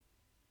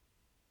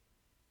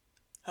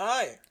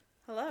Hi.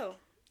 Hello,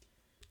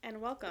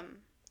 and welcome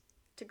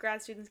to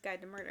Grad Student's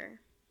Guide to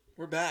Murder.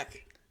 We're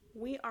back.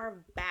 We are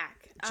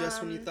back.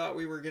 Just when you thought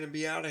we were going to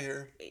be out of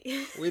here,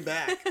 we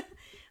back.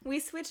 We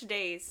switched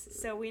days,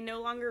 so we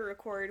no longer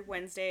record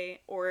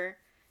Wednesday or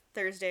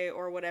Thursday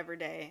or whatever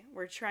day.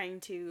 We're trying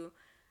to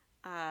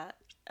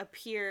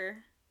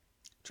appear...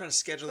 Trying to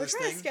schedule We're this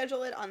trying thing. to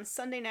schedule it on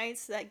Sunday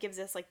nights, so that gives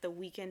us like the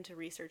weekend to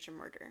research a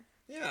murder.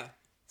 Yeah.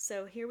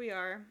 So here we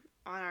are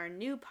on our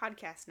new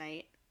podcast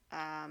night.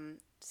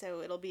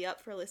 So it'll be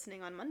up for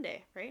listening on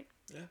Monday, right?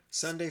 Yeah.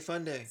 Sunday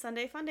fun day.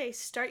 Sunday fun day.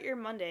 Start your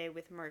Monday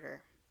with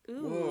murder.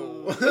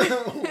 Ooh. Whoa.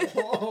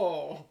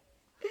 Whoa.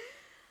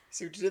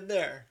 See what you did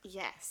there?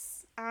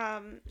 Yes.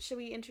 Should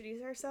we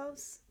introduce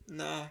ourselves?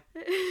 Nah.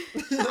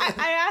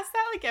 I ask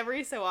that like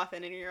every so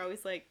often, and you're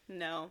always like,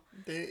 no.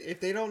 If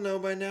they don't know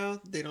by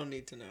now, they don't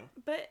need to know.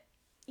 But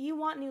you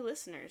want new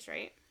listeners,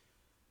 right?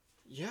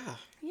 Yeah.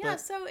 Yeah,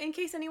 so in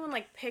case anyone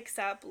like picks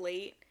up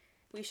late,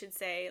 we should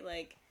say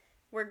like,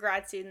 we're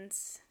grad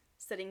students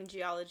studying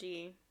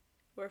geology.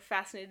 We're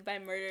fascinated by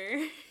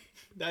murder.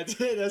 That's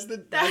it. That's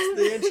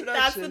the introduction.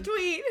 That's the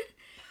tweet.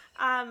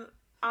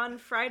 On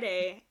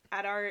Friday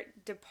at our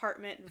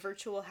department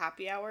virtual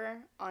happy hour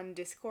on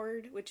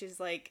Discord, which is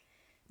like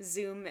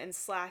Zoom and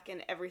Slack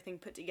and everything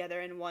put together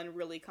in one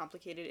really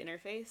complicated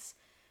interface.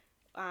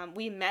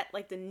 We met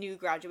like the new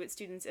graduate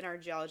students in our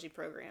geology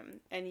program,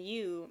 and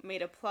you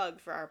made a plug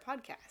for our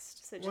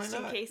podcast. So just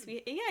in case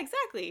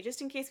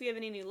just in case we have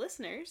any new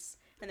listeners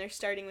and they're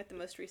starting with the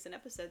most recent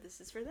episode, this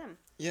is for them.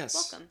 Yes.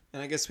 Welcome.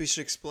 And I guess we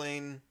should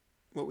explain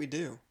what we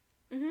do.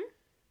 Mm-hmm.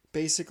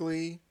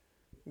 Basically,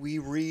 we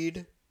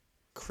read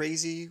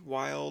crazy,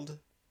 wild,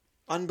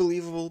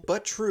 unbelievable,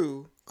 but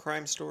true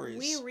crime stories.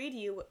 We read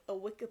you a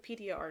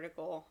Wikipedia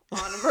article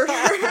on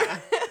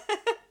murder.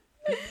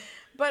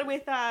 But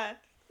with,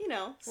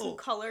 some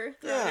color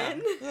thrown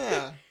in.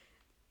 Yeah.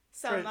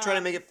 Try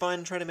to make it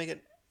fun, try to make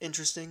it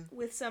interesting.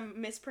 With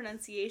some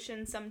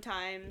mispronunciation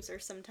sometimes, or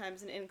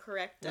sometimes an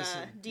incorrect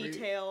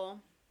detail.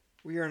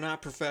 We are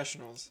not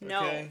professionals,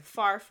 okay? No,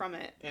 far from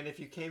it. And if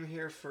you came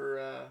here for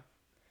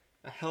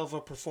a hell of a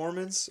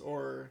performance,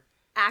 or...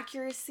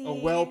 accuracy. A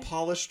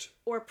well-polished...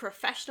 or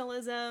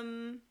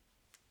professionalism,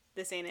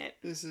 this ain't it.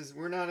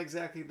 We're not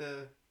exactly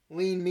the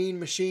lean, mean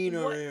machine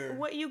over here.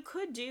 What you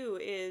could do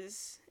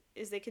is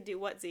they could do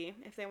what, Z,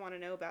 if they want to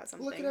know about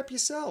something. Look it up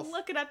yourself.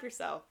 Look it up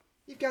yourself.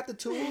 You've got the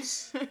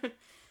tools.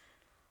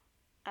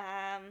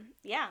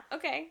 Yeah,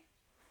 okay.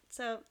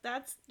 So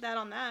that's that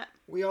on that.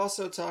 We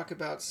also talk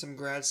about some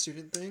grad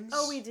student things.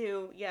 Oh, we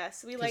do.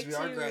 Yes, we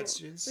are grad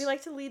students. We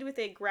like to lead with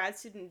a grad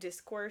student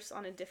discourse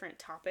on a different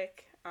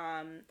topic.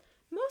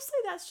 Mostly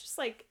that's just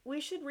like, we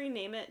should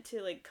rename it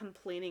to like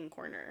Complaining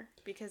Corner,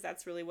 because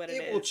that's really what it is.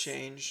 It will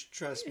change,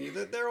 trust me.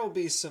 There will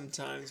be some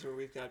times where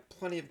we've got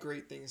plenty of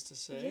great things to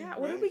say. Yeah,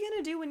 what are we going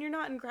to do when you're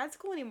not in grad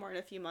school anymore in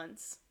a few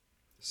months?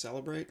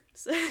 Celebrate.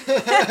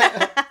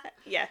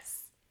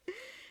 Yes.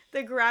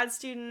 The grad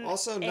student.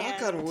 Also,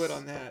 knock on wood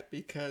on that,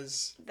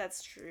 because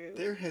that's true.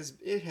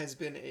 It has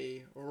been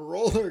a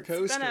roller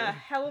coaster. It's been a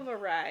hell of a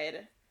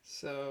ride.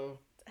 So.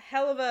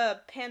 Hell of a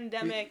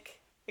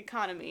pandemic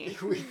economy.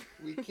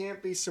 We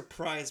can't be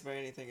surprised by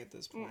anything at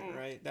this point,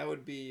 right? That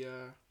would be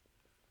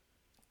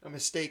a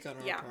mistake on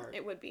our part. Yeah,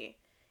 it would be.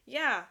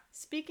 Yeah,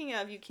 speaking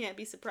of, you can't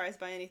be surprised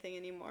by anything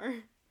anymore.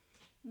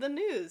 The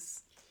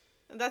news.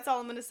 That's all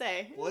I'm going to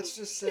say. Let's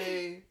just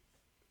say,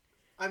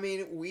 I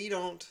mean, we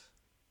don't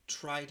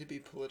try to be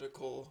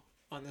political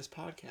on this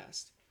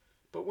podcast,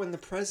 but when the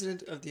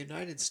President of the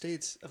United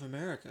States of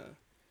America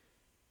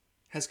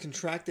has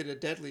contracted a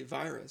deadly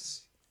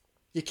virus,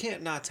 you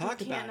can't not talk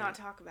about it. You can't not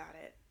talk about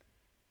it.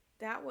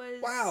 That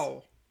was...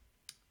 Wow.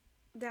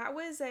 That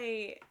was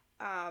a,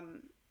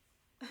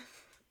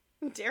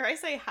 dare I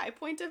say, high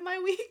point of my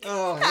week?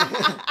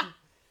 Oh.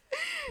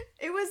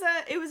 It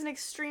was an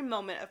extreme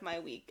moment of my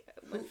week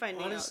when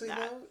finding honestly, out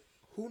that. Though,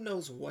 who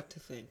knows what to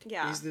think?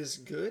 Yeah. Is this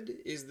good?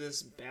 Is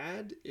this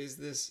bad? Is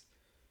this...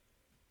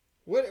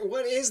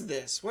 What is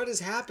this? What is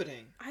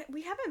happening?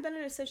 We haven't been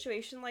in a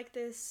situation like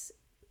this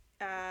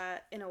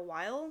in a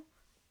while.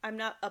 I'm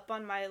not up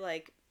on my,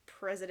 like,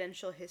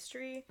 presidential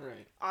history.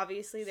 Right.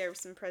 Obviously, there were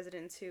some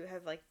presidents who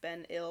have, like,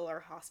 been ill or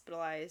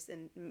hospitalized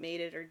and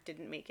made it or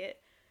didn't make it.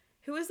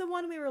 Who was the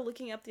one we were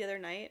looking up the other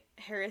night?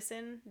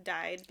 Harrison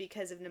died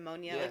because of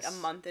pneumonia, yes. like, a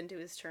month into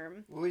his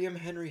term. William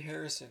Henry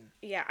Harrison.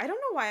 Yeah, I don't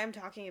know why I'm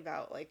talking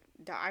about, like,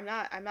 I'm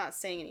not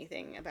saying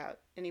anything about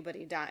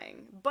anybody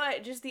dying.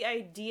 But just the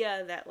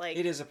idea that, like...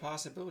 It is a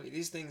possibility.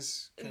 These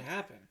things can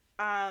happen.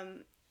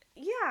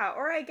 Yeah,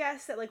 or I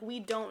guess that, like, we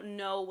don't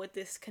know what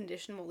this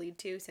condition will lead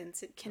to,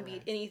 since it can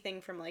be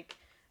anything from, like,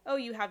 oh,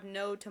 you have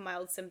no to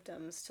mild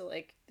symptoms to,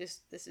 like,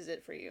 this is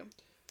it for you.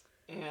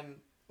 And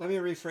let me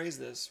rephrase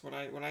this. When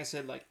I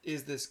said, like,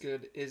 is this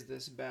good, is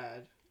this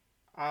bad?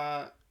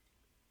 I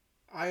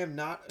am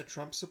not a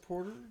Trump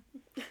supporter,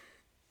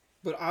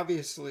 but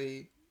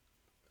obviously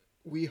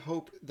we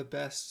hope the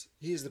best.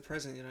 He is the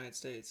President of the United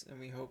States, and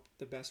we hope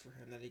the best for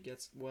him, that he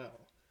gets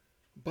well.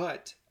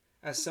 But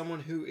as someone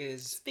who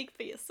is... Speak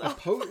for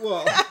yourself.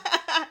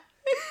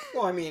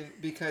 Well, I mean,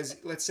 because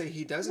let's say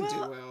he doesn't do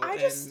well, I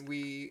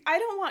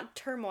don't want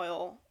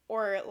turmoil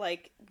or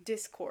like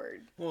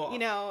discord. Well,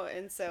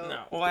 and so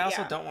no. Well, I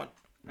also don't want.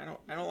 I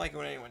don't like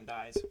when anyone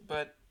dies,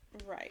 but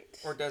right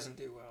or doesn't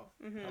do well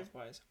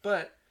health-wise.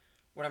 But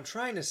what I'm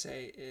trying to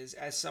say is,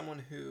 as someone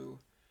who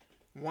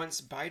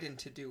wants Biden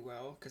to do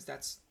well, because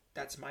that's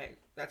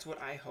what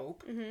I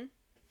hope. Mm-hmm.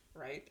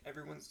 Right?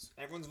 Everyone's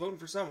voting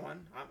for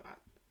someone.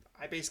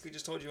 I basically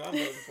just told you I'm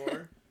voting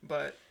for,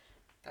 but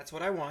that's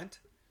what I want.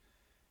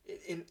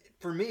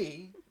 For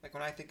me, like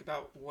when I think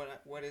about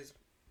what is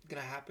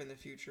gonna happen in the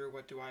future,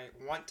 what do I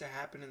want to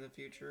happen in the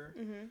future?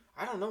 Mm-hmm.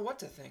 I don't know what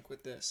to think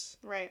with this.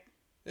 Right.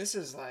 This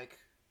is like.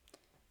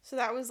 So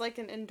that was like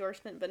an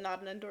endorsement, but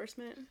not an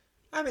endorsement.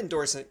 I'm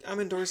endorsing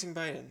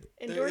Biden.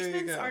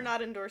 Endorsements are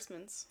not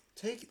endorsements.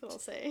 That's what I'll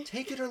say.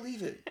 Take it or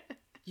leave it.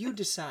 You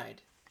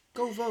decide.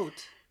 Go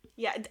vote.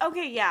 Yeah.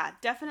 Okay. Yeah.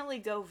 Definitely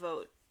go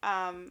vote.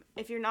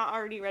 If you're not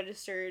already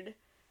registered,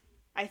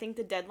 I think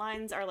the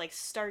deadlines are like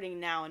starting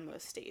now in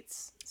most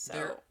states.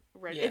 So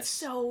yes. It's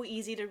so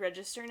easy to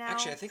register now.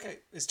 Actually, I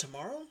think is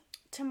tomorrow.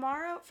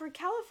 Tomorrow for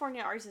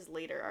California, ours is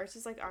later. Ours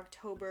is like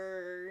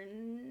October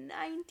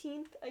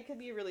 19th. I could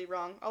be really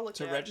wrong. I'll look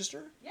to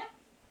register. Yeah.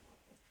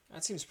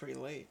 That seems pretty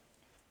late.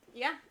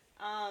 Yeah.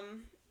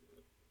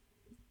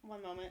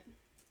 One moment.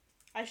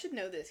 I should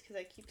know this because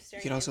I keep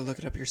staring. You can also look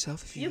it up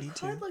yourself if you need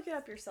to. You could look it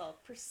up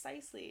yourself,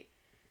 precisely.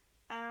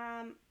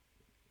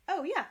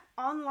 Oh yeah,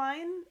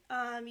 online.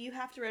 You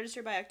have to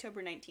register by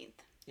October 19th.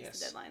 Yes.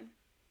 The deadline.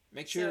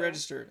 Make sure you're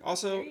registered.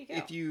 Also,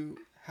 if you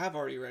have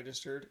already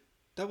registered,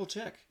 double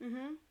check.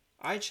 Mm-hmm.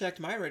 I checked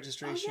my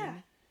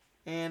registration,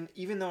 and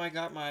even though I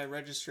got my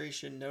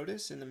registration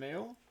notice in the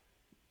mail,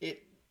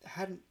 it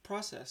hadn't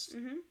processed.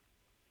 Mm-hmm.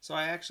 So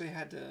I actually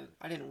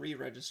I didn't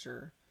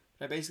re-register,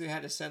 but I basically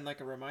had to send like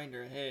a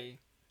reminder, hey,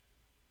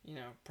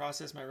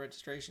 process my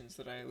registration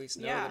so that I at least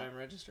know that I'm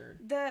registered.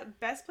 The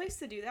best place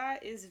to do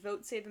that is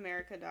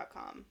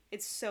votesaveamerica.com.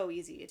 It's so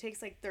easy. It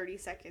takes like 30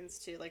 seconds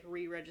to like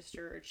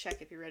re-register or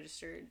check if you're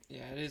registered.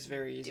 Yeah, it is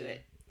very easy. Do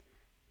it.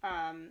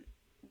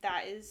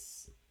 That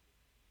is,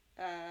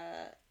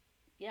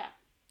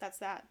 that's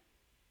that.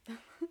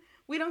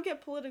 We don't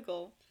get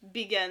political.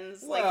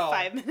 Begins like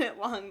 5-minute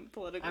long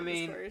political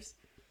discourse.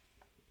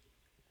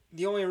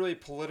 The only really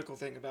political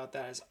thing about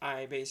that is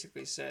I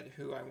basically said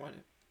who I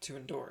wanted to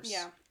endorse.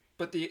 Yeah.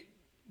 But the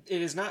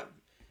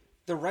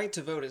right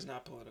to vote is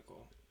not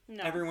political.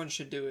 No. Everyone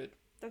should do it.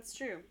 That's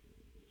true.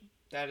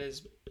 That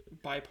is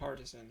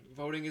bipartisan.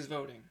 Voting is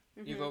voting.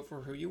 Mm-hmm. You vote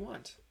for who you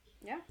want.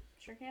 Yeah,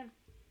 sure can.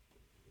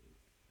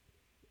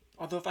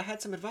 Although if I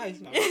had some advice,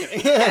 no, I'm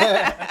kidding.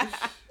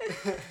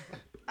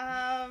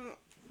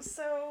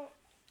 So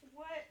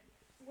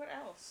what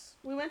else?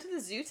 We went to the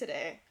zoo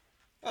today.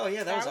 Oh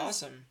yeah, that was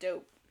awesome.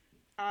 Dope.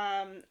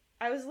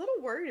 I was a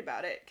little worried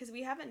about it because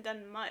we haven't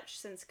done much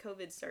since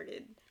COVID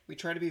started. We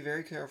try to be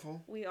very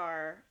careful. We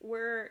are.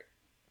 We're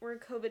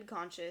COVID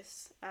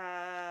conscious.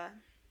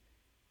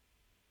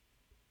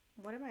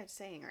 What am I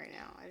saying right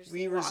now?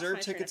 We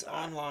reserved tickets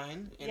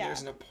online, and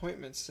there's an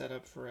appointment set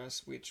up for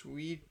us, which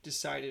we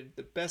decided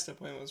the best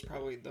appointment was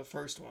probably the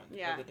first one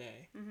of the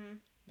day. Mm-hmm.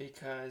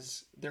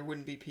 Because there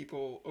wouldn't be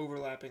people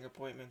overlapping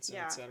appointments, and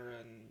etc.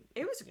 And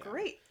it was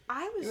great.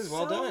 It was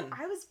well done.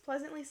 I was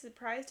pleasantly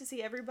surprised to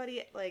see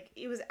everybody, like,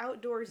 it was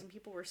outdoors and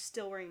people were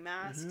still wearing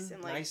masks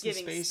and like nice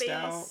giving and space.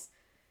 Out.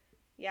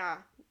 Yeah,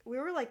 we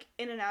were like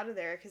in and out of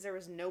there because there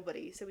was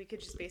nobody, so we could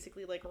just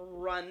basically like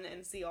run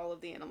and see all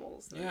of the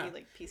animals. And we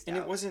like pieced out.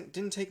 And it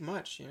didn't take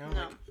much, No.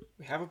 Like,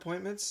 we have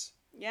appointments.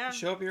 Yeah. You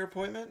show up at your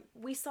appointment.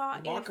 We saw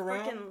a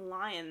freaking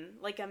lion,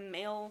 like a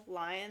male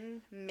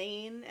lion,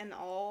 mane and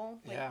all.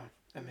 Like,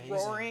 amazing.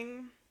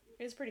 Roaring.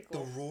 It was pretty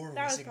cool. The roar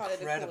that was probably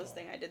incredible. The coolest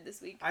thing I did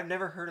this week. I've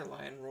never heard a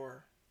lion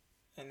roar,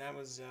 and that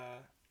was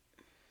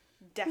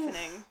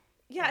deafening.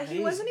 Yeah, amazing.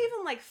 He wasn't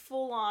even like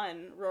full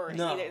on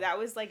roaring either. That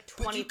was like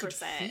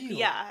 20%.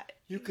 Yeah,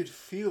 you could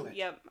feel it.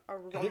 Yep, a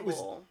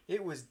rumble.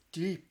 It was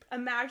deep.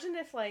 Imagine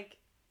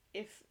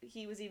if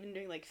he was even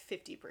doing like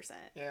 50%.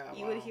 Yeah,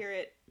 you would hear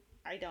it.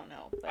 I don't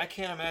know. I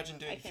can't imagine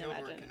doing field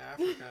work in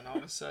Africa and all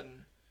of a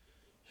sudden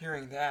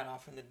hearing that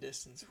off in the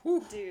distance.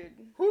 Whew. Dude.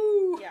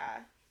 Whew.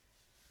 Yeah.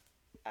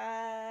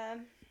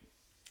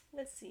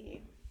 Let's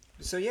see.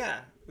 So yeah,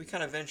 we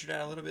kind of ventured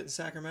out a little bit in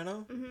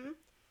Sacramento. Mm-hmm.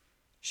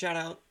 Shout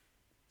out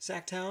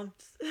Sacktown.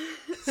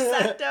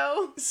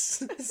 Sacto.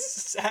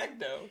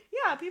 Sacto.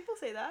 Yeah, people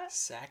say that.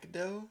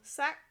 Sacdo?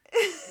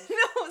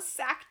 No,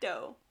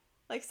 Sacto.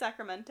 Like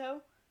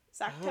Sacramento.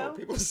 Sacto? Oh,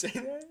 people say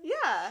that?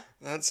 Yeah.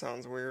 That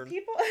sounds weird.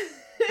 It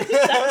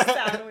does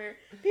sound weird.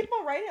 People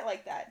write it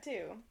like that,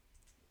 too.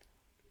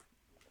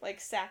 Like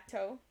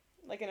Sacto.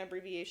 Like an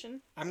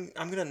abbreviation. I'm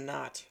gonna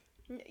not.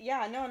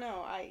 Yeah,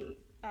 no.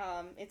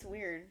 It's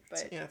weird,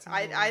 but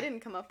I didn't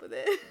come up with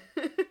it.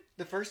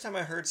 The first time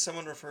I heard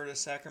someone refer to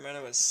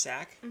Sacramento as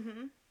Sac,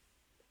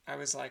 I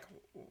was like,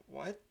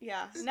 what?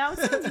 Yeah. Now it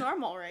sounds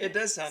normal, right? It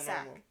does sound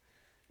normal.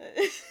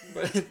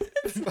 but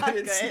it's not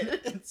good.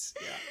 It's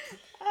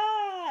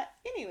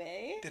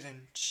Anyway.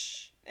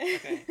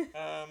 Okay.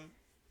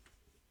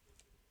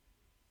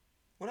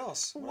 What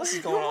else? What else is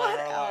going on in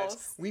our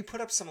lives? We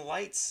put up some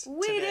lights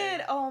today.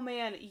 Did. Oh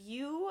man,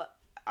 you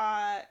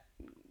why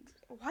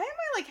am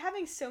I like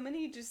having so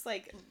many just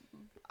like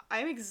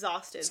I'm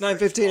exhausted. It's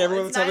 9:15.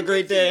 Everyone, let's have a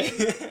great day.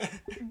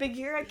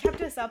 Bagheera kept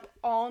us up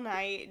all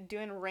night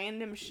doing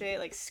random shit,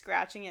 like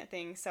scratching at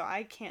things, so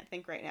I can't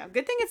think right now.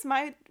 Good thing it's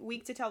my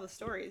week to tell the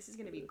story. This is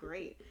going to be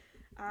great.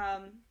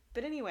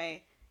 But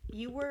anyway,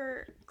 you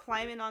were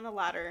climbing on the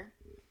ladder,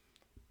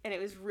 and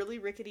it was really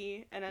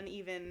rickety and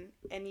uneven,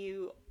 and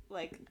you,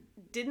 like,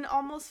 didn't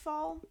almost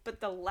fall,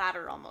 but the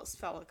ladder almost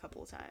fell a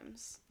couple of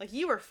times. Like,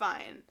 you were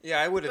fine.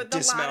 Yeah, I would have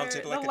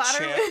dismounted like a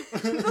champ.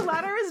 The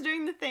ladder was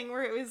doing the thing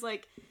where it was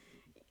like,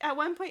 at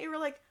one point you were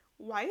like,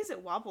 why is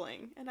it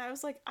wobbling? And I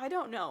was like, I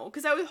don't know.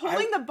 Because I was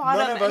holding the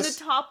bottom and the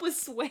top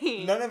was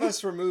swaying. None of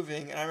us were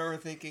moving. And I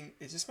remember thinking,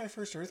 is this my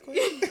first earthquake?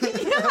 Yeah,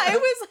 I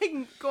was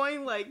like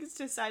going like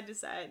to side to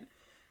side.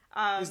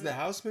 Is the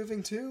house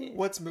moving too?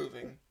 What's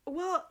moving?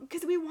 Well,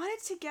 because we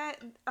wanted to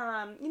get,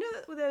 you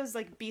know, those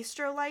like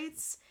bistro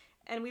lights?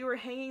 And we were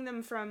hanging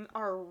them from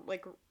our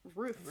like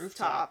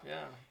rooftop.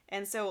 Yeah.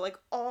 And so like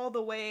all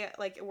the way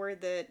like where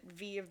the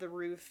V of the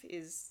roof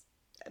is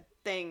a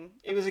thing.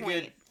 It was a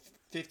good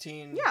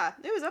 15. Yeah,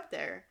 it was up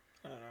there.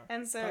 I don't know.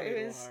 And so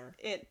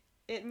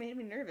it made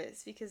me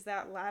nervous because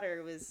that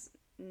ladder was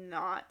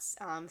not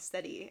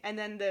steady. And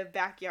then the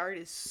backyard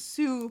is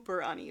super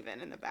uneven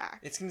in the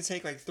back. It's going to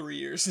take like 3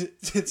 years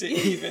to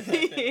even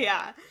that thing.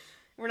 Yeah.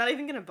 We're not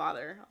even going to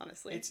bother,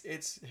 honestly.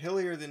 It's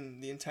hillier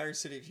than the entire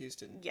city of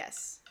Houston.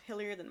 Yes,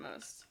 hillier than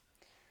most.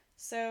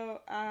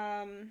 So,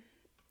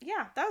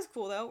 yeah, that was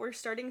cool though. We're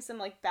starting some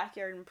like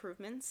backyard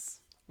improvements.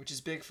 Which is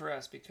big for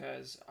us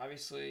because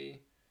obviously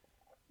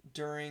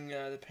during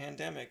the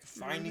pandemic,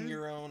 finding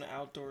your own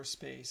outdoor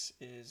space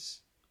is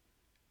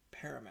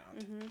paramount.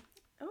 Mm-hmm.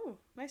 Oh,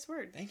 nice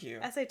word. Thank you.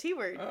 SAT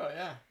word. Oh,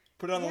 yeah.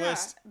 Put it on the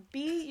list.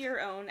 Be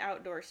your own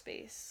outdoor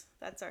space.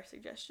 That's our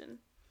suggestion.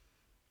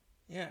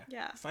 Yeah.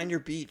 Yeah. Find your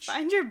beach.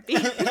 Find your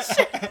beach.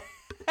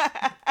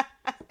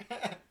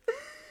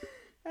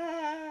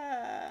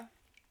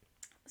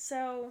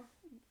 So,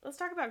 let's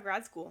talk about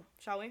grad school,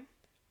 shall we?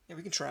 Yeah,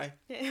 we can try.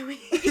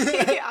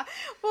 Yeah.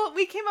 Well,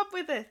 we came up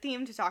with a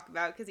theme to talk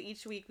about because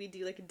each week we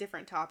do like a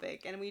different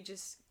topic and we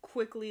just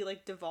quickly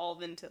like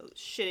devolve into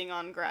shitting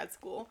on grad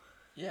school.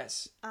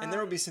 Yes. And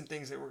there will be some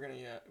things that we're gonna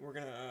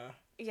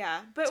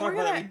yeah, but talk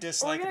about that we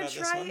dislike about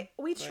this one.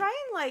 We try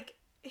and like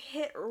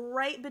hit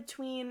right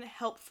between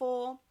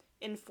helpful,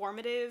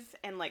 informative,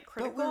 and like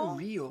critical. But we're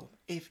real.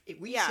 If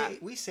we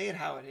say it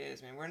how it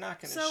is, man. We're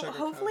not gonna sugarcoat it. So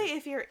hopefully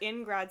if you're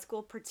in grad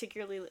school,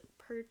 particularly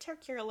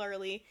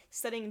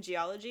studying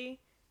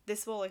geology,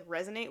 this will like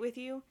resonate with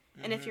you.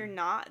 Mm-hmm. And if you're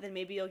not, then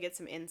maybe you'll get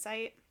some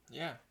insight.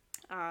 Yeah.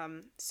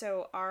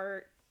 So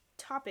our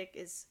topic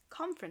is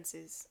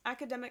conferences,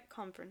 academic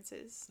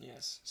conferences.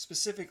 Yes,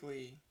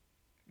 specifically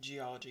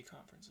geology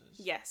conferences.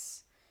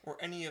 Yes. Or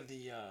any of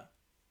the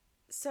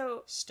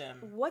STEM.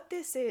 What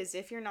this is,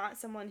 if you're not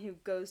someone who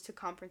goes to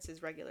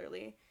conferences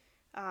regularly,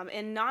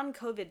 in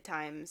non-COVID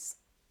times,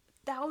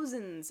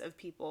 thousands of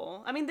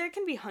people, I mean, there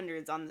can be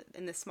hundreds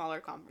in the smaller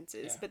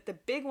conferences, but the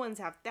big ones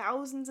have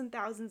thousands and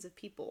thousands of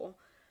people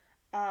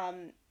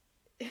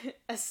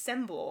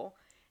assemble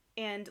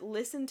and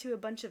listen to a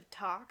bunch of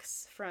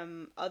talks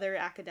from other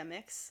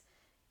academics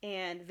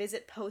and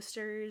visit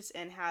posters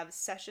and have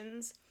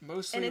sessions.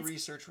 Mostly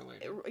research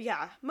related.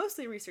 Yeah,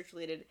 mostly research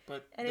related.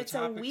 But and the it's a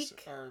topics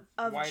week are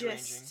of wide-ranging.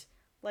 just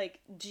like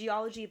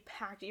geology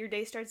packed. Your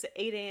day starts at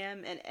 8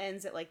 a.m. and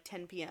ends at like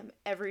 10 p.m.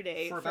 every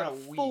day for about a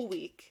full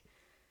week.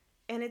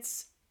 And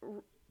it's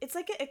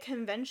like a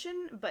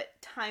convention, but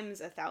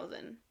times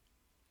 1,000.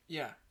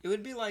 Yeah, it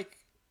would be like,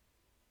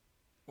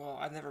 well,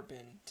 I've never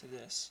been to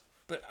this,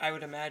 but I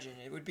would imagine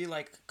it would be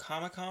like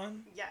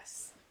Comic-Con.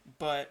 Yes.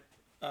 But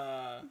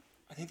I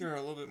think there are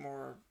a little bit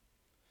more.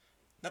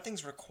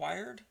 Nothing's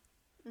required,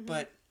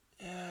 but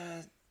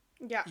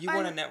you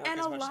want to network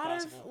as much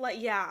as possible.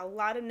 A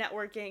lot of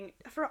networking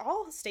for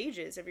all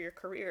stages of your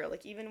career.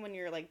 Like even when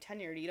you're like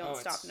tenured, you don't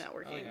stop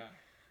networking.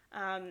 Oh,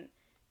 yeah.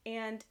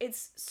 And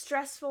it's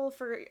stressful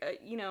for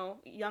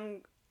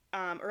young,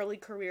 early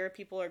career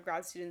people or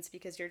grad students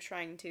because you're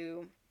trying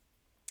to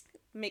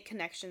make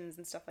connections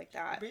and stuff like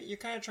that. But you're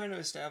kind of trying to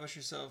establish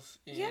yourself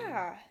in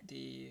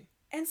the.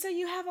 And so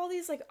you have all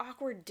these like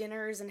awkward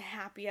dinners and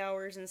happy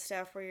hours and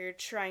stuff where you're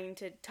trying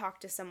to talk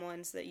to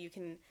someone so that you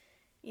can,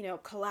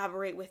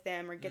 collaborate with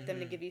them or get them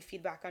to give you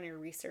feedback on your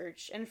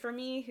research. And for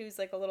me, who's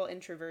like a little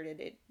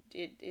introverted,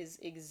 it is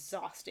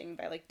exhausting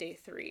by like day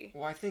 3.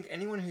 Well, I think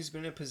anyone who's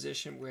been in a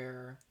position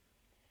where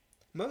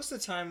most of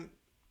the time,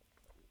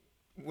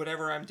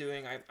 whatever I'm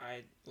doing,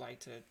 I like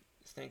to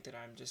think that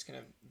I'm just going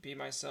to be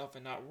myself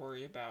and not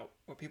worry about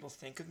what people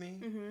think of me.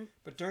 Mm-hmm.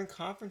 But during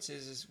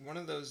conferences is one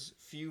of those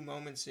few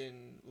moments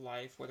in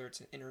life, whether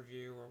it's an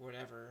interview or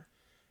whatever,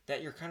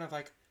 that you're kind of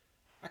like,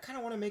 I kind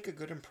of want to make a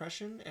good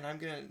impression and I'm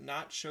going to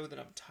not show that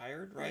I'm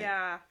tired, right?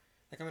 Yeah.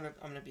 Like I'm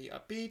going to be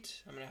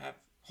upbeat. I'm going to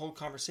hold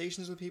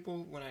conversations with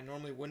people when I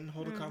normally wouldn't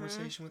hold a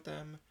conversation with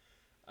them.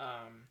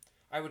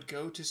 I would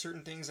go to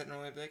certain things that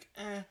normally I'd be like,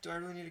 do I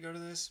really need to go to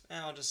this?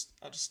 I'll just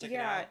stick it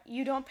out. Yeah,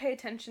 you don't pay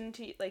attention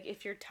to, like,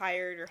 if you're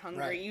tired or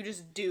hungry. Right. You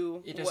just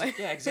do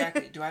Yeah,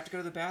 exactly. Do I have to go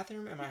to the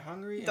bathroom? Am I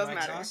hungry? Doesn't Am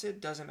I matter.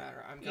 exhausted? Doesn't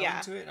matter. I'm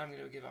going to it. I'm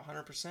going to give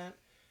 100%.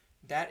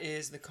 That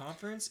is the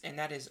conference, and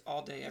that is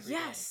all day, every day.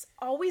 Yes.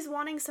 Always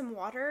wanting some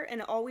water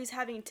and always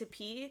having to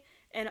pee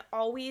and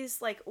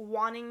always, like,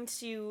 wanting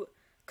to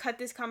cut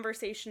this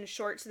conversation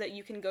short so that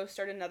you can go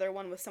start another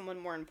one with someone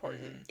more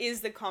important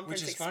is the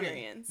conference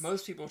experience. Funny.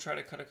 Most people try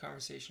to cut a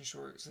conversation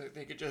short so that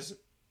they could just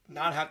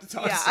not have to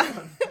talk to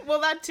someone.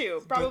 Well, that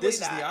too. Probably but this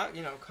that.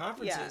 is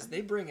conferences,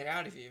 they bring it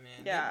out of you,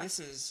 man. Yeah. This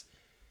is,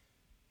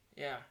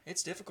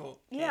 it's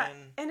difficult. Yeah,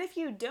 and if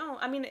you don't,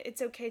 I mean,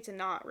 it's okay to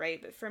not,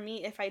 right? But for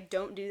me, if I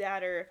don't do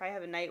that, or if I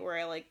have a night where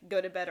I, like,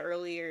 go to bed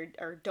early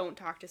or don't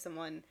talk to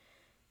someone,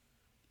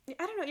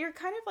 I don't know, you're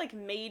kind of, like,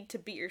 made to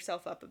beat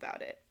yourself up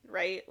about it,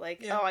 right?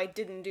 Like, I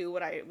didn't do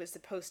what I was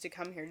supposed to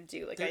come here to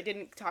do. Like, I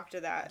didn't talk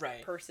to that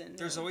person.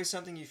 There's always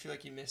something you feel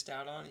like you missed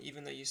out on,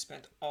 even though you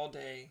spent all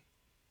day,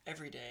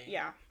 every day,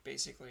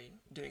 basically,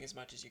 doing as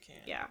much as you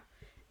can. Yeah.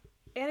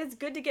 And it's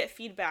good to get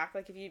feedback,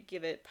 like, if you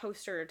give a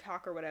poster or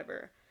talk or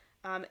whatever.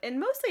 And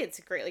mostly it's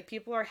great. Like,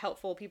 people are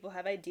helpful. People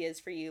have ideas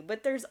for you.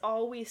 But there's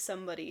always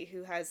somebody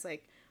who has,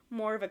 like,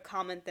 more of a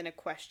comment than a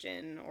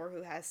question, or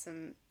who has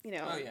some,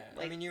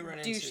 like, you run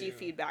douchey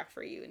feedback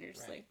for you, and you're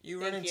just like, you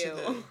run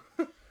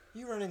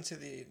into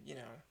the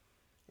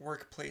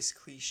workplace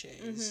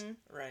cliches,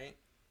 right?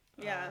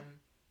 Yeah.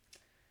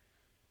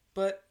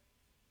 But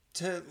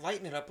to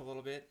lighten it up a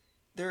little bit,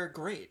 they're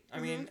great. I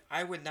mean,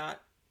 I would not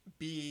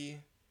be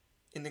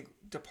in the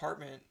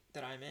department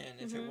that I'm in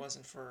if it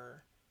wasn't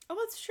for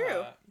that's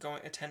true.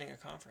 Attending a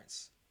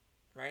conference,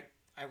 right?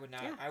 I would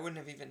not. Yeah. I wouldn't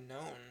have even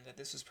known that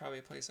this was probably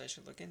a place I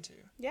should look into.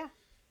 Yeah.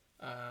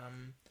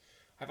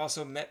 I've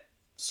also met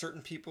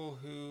certain people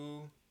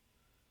who,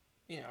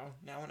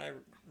 now when I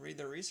read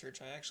their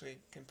research, I actually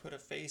can put a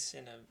face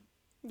and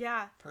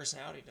a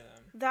personality to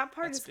them. That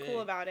part is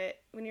cool about it.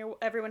 When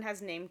everyone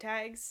has name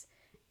tags,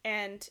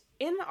 and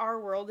in our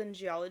world in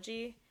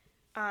geology,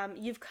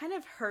 you've kind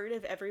of heard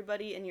of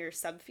everybody in your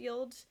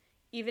subfield.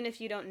 Even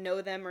if you don't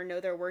know them or know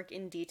their work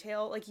in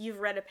detail, like, you've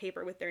read a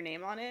paper with their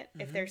name on it,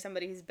 if they're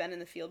somebody who's been in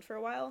the field for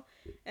a while.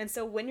 And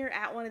so when you're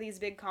at one of these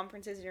big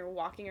conferences and you're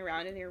walking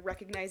around and you're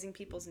recognizing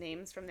people's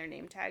names from their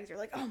name tags, you're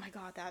like, oh my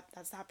god,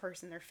 that's that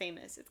person, they're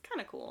famous. It's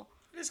kind of cool.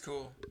 It is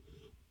cool.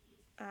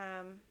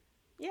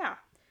 Yeah.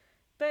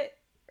 But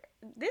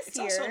this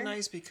year... It's also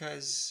nice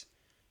because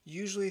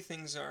usually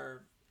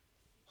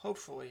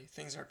hopefully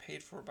things are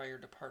paid for by your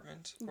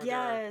department. Or there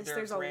are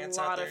there's grants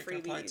a lot out there of you can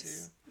apply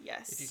freebies. to.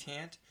 Yes. If you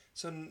can't.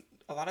 So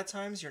a lot of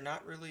times you're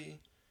not really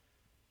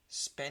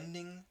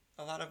spending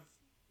a lot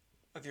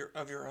of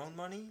your own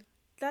money.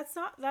 That's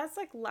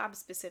like lab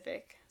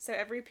specific. So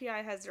every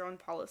PI has their own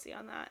policy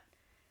on that.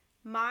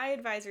 My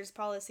advisor's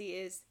policy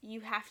is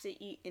you have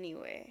to eat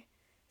anyway.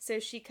 So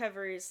she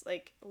covers,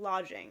 like,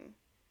 lodging,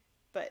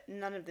 but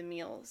none of the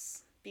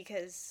meals,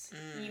 because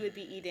you would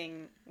be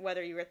eating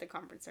whether you were at the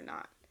conference or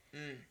not.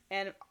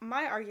 And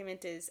my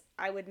argument is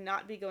I would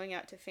not be going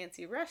out to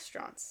fancy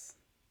restaurants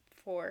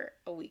for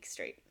a week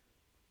straight.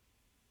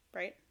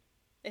 Right?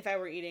 If I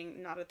were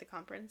eating not at the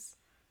conference.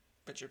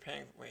 But you're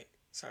paying... Wait,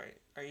 sorry.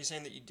 Are you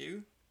saying that you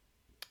do?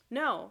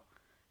 No.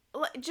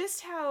 Just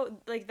how,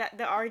 like, that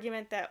the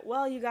argument that,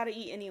 well, you gotta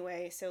eat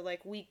anyway, so,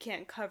 like, we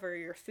can't cover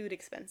your food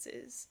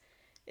expenses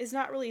is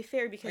not really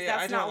fair, because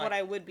that's not what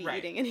I would be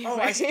eating anyway. Oh,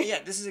 I see.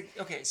 Yeah, this is...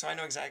 Okay, so I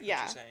know exactly what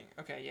you're saying.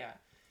 Okay, yeah.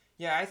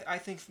 Yeah, I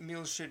think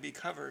meals should be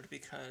covered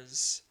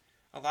because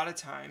a lot of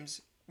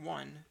times,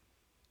 one,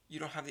 you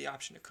don't have the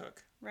option to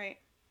cook. Right.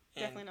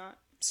 Definitely not.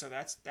 So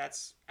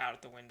that's out of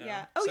the window.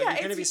 Yeah. Oh, so yeah. You're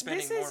going to be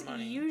spending more money.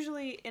 This is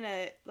usually in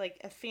a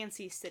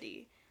fancy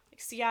city,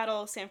 like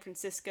Seattle, San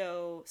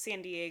Francisco,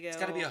 San Diego. It's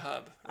got to be a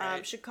hub,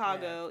 right?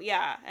 Chicago.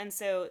 Yeah. And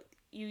so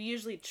you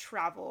usually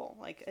travel,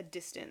 like, a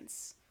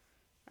distance.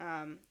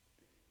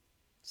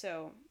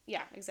 So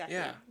yeah, exactly.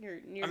 Yeah.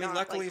 You're not,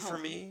 luckily like, home.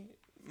 for me,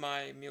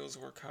 my meals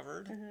were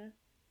covered,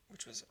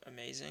 which was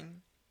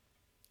amazing.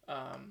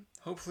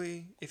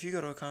 Hopefully, if you go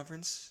to a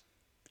conference,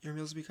 your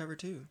meals will be covered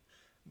too.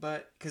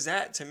 But, because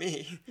that, to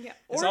me,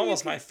 is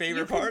almost my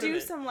favorite part of it. You could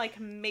do some, like,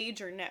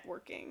 major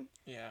networking.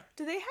 Yeah.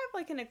 Do they have,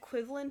 like, an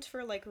equivalent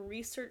for, like,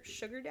 research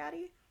sugar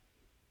daddy?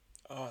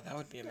 Oh, that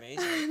would be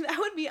amazing. That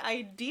would be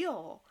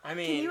ideal. I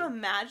mean... Can you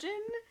imagine?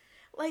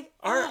 Like...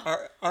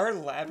 Our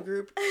lab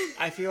group,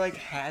 I feel like,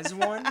 has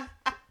one,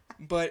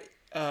 but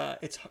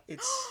it's...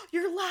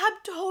 Your lab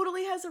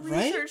totally has a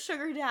research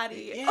sugar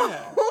daddy.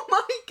 Yeah. Oh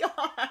my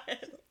god.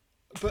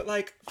 But,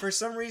 like, for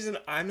some reason,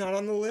 I'm not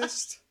on the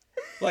list.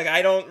 Like,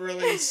 I don't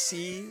really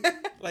see,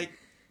 like,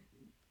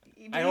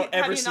 I don't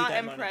ever see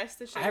that money.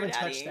 The I haven't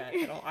touched that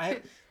at all.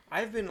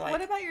 I've been, like...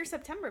 What about your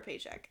September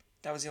paycheck?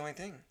 That was the only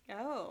thing.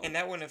 Oh. And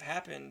that wouldn't have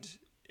happened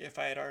if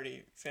I had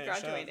already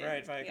finished up, right?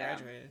 If I had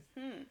graduated.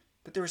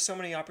 But there were so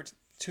many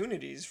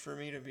opportunities for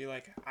me to be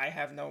like, I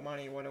have no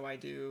money, what do I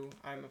do?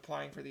 I'm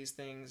applying for these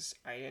things,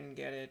 I didn't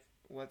get it,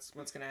 what's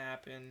going to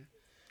happen?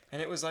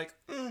 And it was like,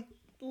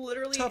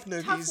 literally Tough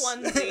tough noogies.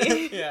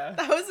 onesie. Yeah.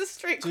 That was a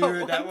straight quote.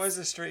 Dude, that once. was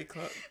a straight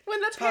quote.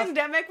 When the Tough-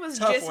 pandemic was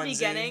tough just onesie.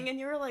 beginning and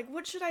you were like,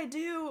 what should I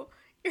do?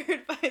 Your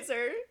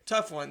advisor.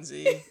 Tough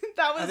onesie.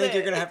 That was I think it.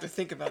 you're going to have to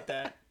think about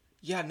that.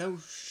 Yeah, no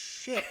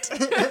shit.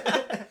 If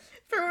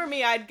it were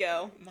me, I'd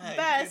go. My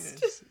Best.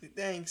 goodness.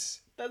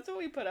 Thanks. That's what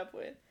we put up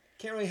with.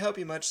 Can't really help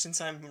you much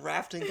since I'm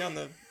rafting down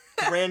the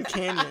Grand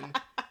Canyon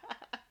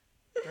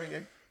during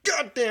a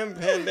goddamn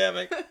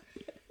pandemic.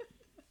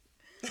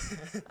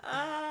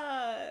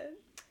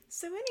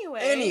 So anyway,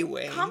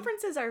 Anyway.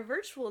 conferences are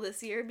virtual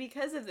this year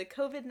because of the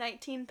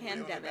COVID-19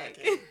 pandemic.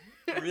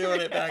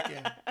 Reeling it back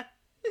in.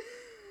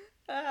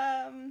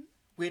 Um,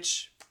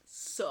 Which,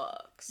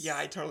 sucks. yeah,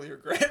 I totally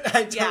regret.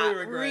 I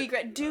totally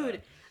regret.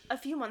 Dude, a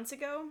few months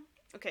ago,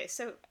 okay,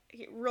 so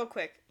real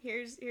quick,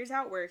 here's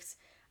how it works.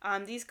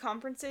 These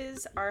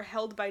conferences are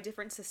held by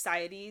different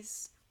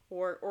societies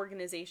or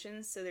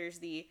organizations. So there's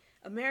the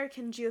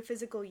American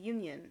Geophysical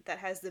Union that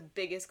has the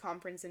biggest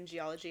conference in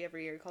geology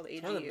every year called AGU.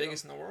 It's one of the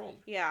biggest in the world.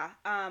 Yeah.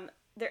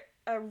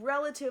 A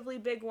relatively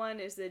big one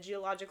is the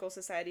Geological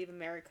Society of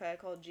America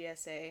called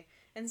GSA.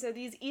 And so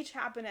these each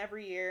happen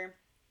every year.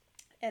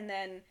 And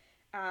then,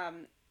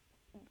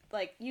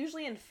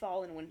 usually in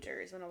fall and winter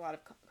is when a lot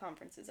of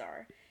conferences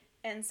are.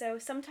 And so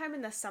sometime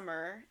in the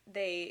summer,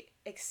 they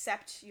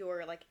accept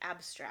your,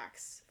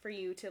 abstracts for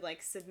you to,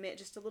 submit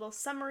just a little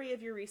summary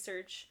of your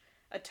research,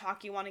 a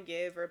talk you want to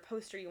give, or a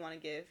poster you want to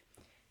give.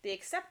 They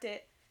accept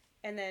it,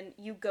 and then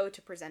you go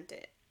to present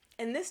it.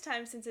 And this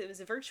time, since it was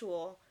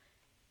virtual,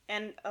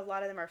 and a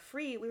lot of them are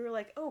free, we were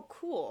like, oh,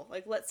 cool.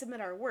 Let's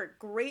submit our work.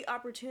 Great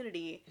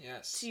opportunity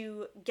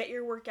to get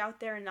your work out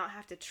there and not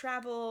have to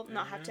travel,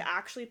 not have to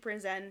actually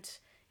present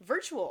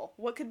virtual.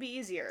 What could be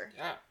easier?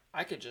 Yeah,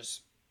 I could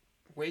just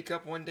wake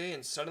up one day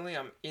and suddenly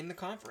I'm in the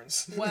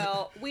conference.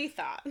 Well, we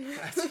thought.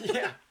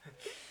 Yeah.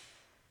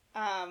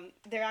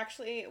 They're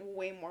actually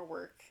way more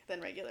work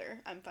than regular,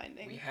 I'm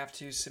finding. We have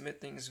to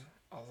submit things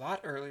a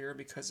lot earlier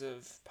because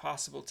of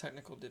possible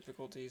technical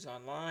difficulties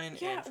online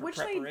and for which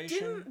preparation.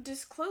 they didn't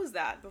disclose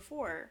that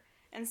before.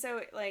 And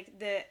so,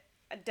 the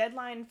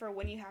deadline for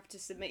when you have to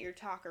submit your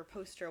talk or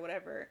poster or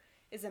whatever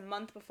is a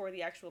month before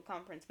the actual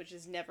conference, which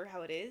is never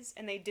how it is.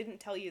 And they didn't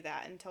tell you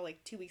that until,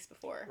 2 weeks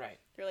before. Right.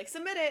 They're like,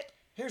 submit it!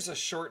 Here's a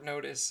short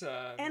notice,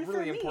 And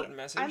really for me, important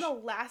message. I'm a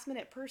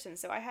last-minute person,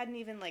 so I hadn't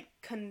even,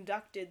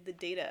 conducted the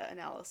data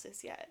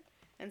analysis yet.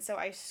 And so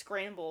I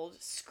scrambled,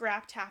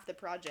 scrapped half the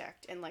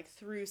project, and,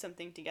 threw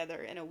something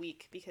together in a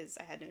week because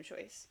I had no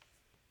choice.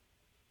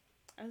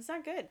 And it's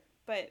not good,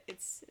 but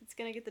it's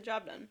gonna get the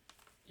job done.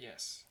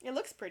 Yes. It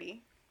looks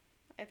pretty.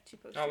 I have 2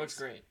 posters. Oh, it looks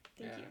great.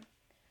 Thank you.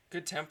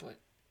 Good template.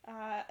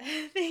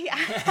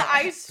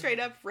 I straight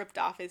up ripped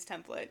off his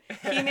template.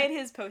 He made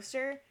his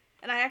poster,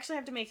 and I actually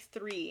have to make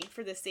 3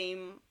 for the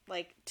same,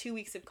 2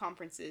 weeks of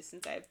conferences,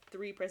 since I have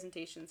 3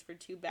 presentations for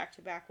 2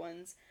 back-to-back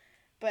ones.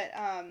 But,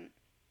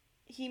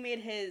 he made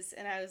his,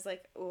 and I was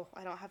like, oh,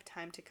 I don't have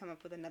time to come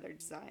up with another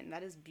design.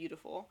 That is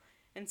beautiful.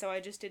 And so I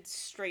just did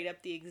straight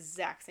up the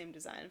exact same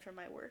design for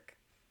my work.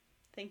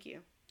 Thank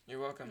you.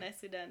 You're welcome.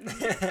 Nicely done.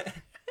 I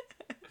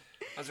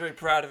was very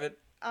proud of it.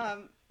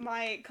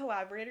 My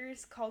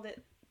collaborators called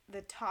it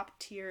the top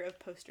tier of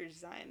poster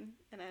design.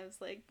 And I was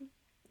like,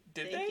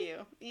 thank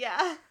you.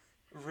 Yeah.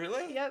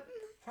 Really? Yep.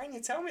 Why didn't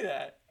you tell me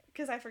that?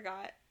 Because I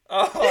forgot.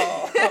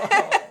 Oh.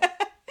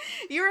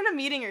 You were in a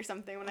meeting or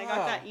something when I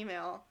got that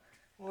email.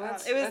 Well,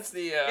 it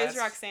was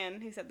Roxanne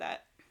who said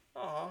that.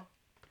 Aw.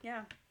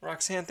 Yeah.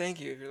 Roxanne,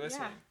 thank you if you're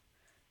listening.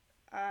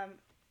 Yeah.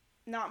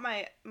 Not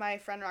my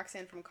friend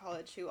Roxanne from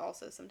college, who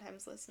also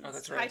sometimes listens. Oh,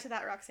 that's right. Hi to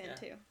that Roxanne,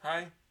 too.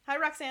 Hi. Hi,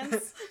 Roxanne.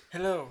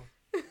 Hello.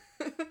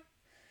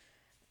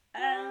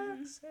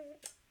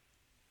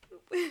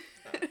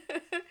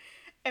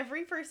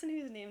 Every person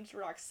who's named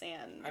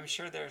Roxanne. I'm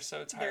sure they're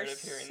so tired of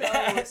hearing so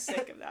that. They're so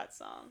sick of that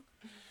song.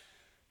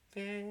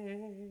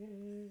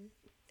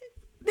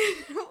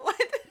 What?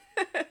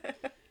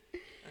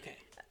 Okay.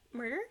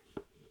 Murder?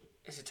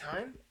 Is it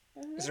time?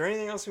 Is there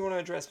anything else we want to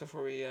address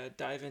before we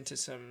dive into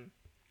some...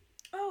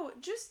 Oh,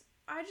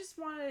 I just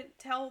want to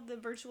tell the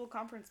virtual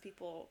conference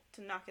people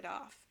to knock it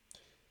off.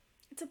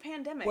 It's a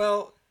pandemic.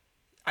 Well,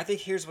 I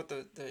think here's what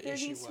the issue was. There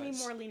needs to be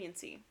more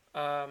leniency.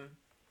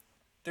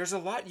 There's a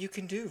lot you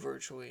can do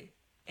virtually.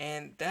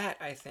 And that,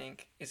 I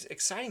think, is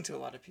exciting to a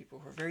lot of people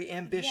who are very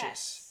ambitious.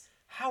 Yes.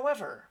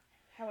 However,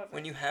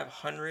 when you have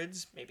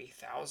hundreds, maybe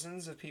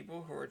thousands of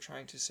people who are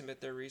trying to submit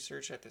their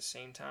research at the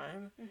same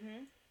time,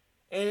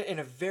 and in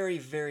a very,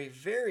 very,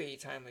 very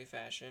timely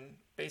fashion,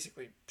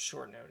 basically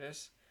short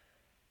notice,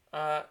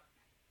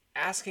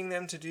 asking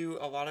them to do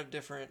a lot of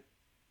different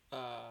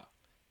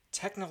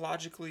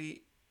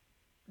technologically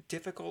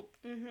difficult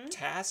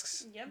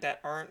tasks that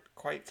aren't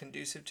quite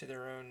conducive to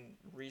their own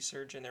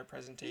research and their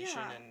presentation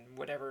and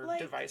whatever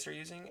device they're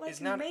using is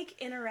not... make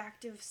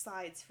interactive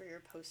slides for your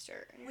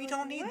poster. We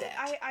don't need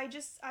that. I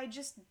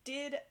just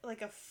did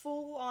a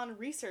full-on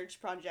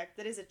research project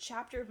that is a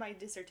chapter of my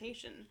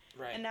dissertation.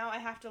 Right. And now I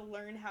have to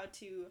learn how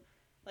to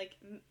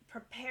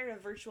prepare a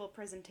virtual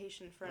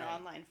presentation for an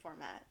online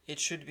format. It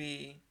should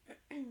be,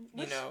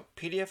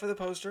 PDF of the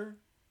poster,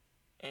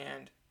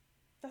 and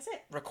that's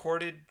it.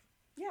 Recorded.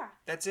 Yeah.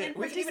 That's it.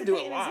 We can even do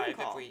it live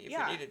if we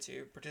needed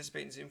to.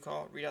 Participate in Zoom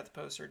call, read out the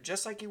poster,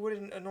 just like you would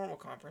in a normal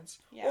conference.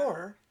 Yeah.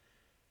 Or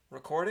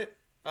record it,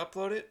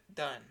 upload it,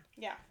 done.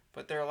 Yeah.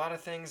 But there are a lot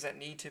of things that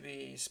need to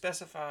be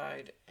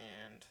specified,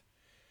 and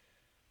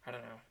I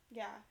don't know.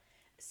 Yeah.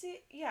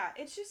 See, yeah,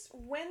 it's just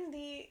when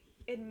the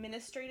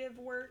administrative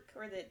work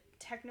or the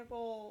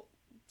technical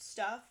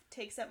stuff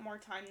takes up more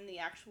time than the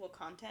actual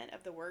content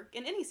of the work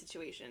in any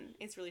situation,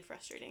 it's really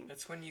frustrating.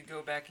 That's when you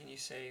go back and you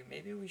say,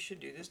 maybe we should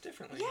do this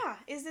differently. Yeah.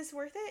 Is this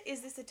worth it?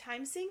 Is this a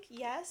time sink?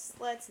 Yes.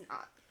 Let's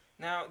not.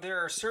 Now, there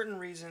are certain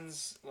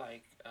reasons,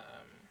 like,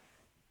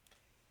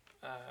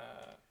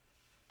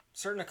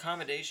 certain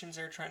accommodations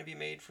that are trying to be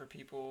made for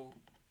people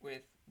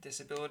with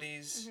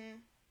disabilities. Mm-hmm.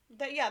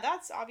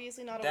 That's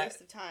obviously not a waste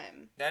of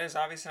time. That is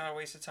obviously not a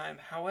waste of time.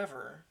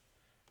 However,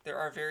 there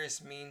are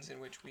various means in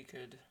which we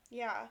could...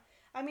 Yeah.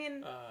 I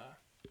mean...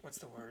 what's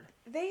the word?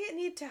 They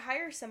need to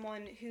hire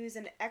someone who's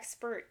an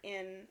expert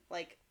in,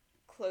 like,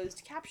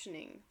 closed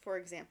captioning, for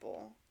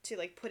example, to,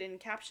 like, put in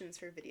captions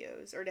for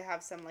videos, or to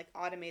have some, like,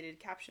 automated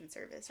caption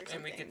service or something.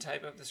 And we could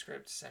type up the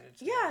script, send it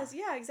to them.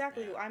 Yeah,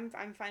 exactly. Yeah.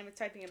 I'm fine with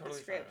typing up the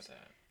script. Totally fine with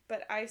that.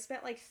 But I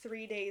spent, like,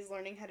 3 days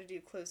learning how to do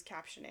closed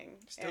captioning.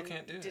 Still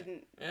can't do it.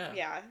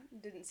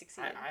 Didn't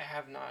succeed. I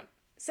have not.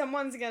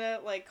 Someone's gonna,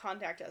 like,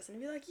 contact us and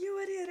be like,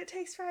 you idiot, it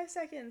takes 5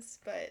 seconds,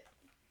 but...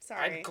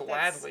 Sorry. I'd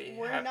gladly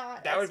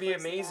that would be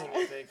amazing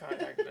if they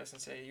contacted us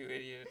and say, you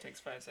idiot, it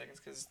takes 5 seconds,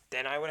 because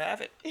then I would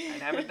have it.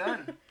 I'd have it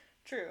done.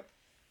 True.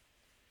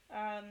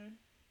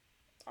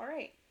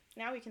 Alright.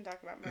 Now we can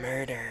talk about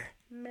murder.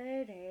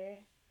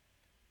 Ready?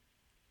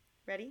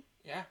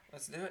 Yeah,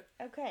 let's do it.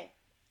 Okay.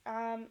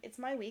 It's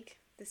my week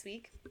this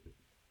week,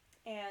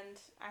 and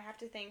I have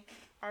to thank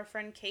our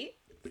friend Kate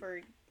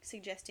for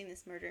suggesting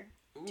this murder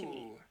to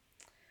me.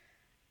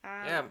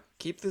 Yeah,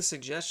 keep the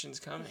suggestions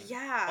coming.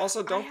 Yeah.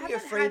 Also, don't be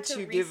afraid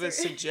to give a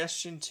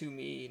suggestion to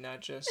me, not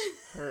just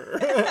her.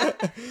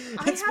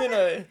 It's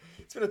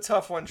been a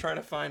tough one trying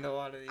to find a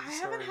lot of these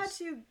stories. I haven't had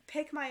to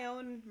pick my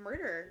own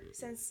murder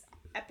since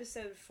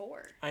episode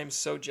 4. I am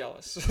so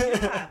jealous.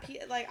 Yeah,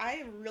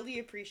 I really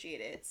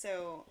appreciate it.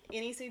 So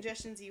any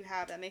suggestions you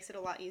have, that makes it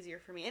a lot easier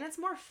for me, and it's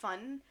more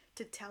fun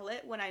to tell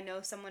it when I know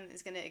someone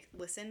is gonna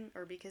listen,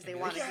 or because they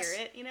want to hear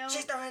it. You know,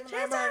 she's doing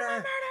my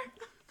murder.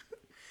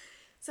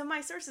 So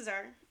my sources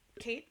are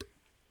Kate,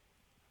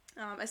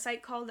 a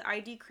site called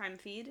ID Crime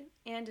Feed,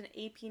 and an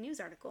AP News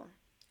article.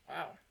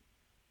 Wow.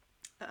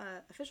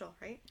 Official,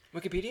 right?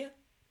 Wikipedia?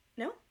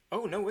 No.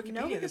 Oh, no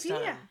Wikipedia this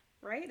time.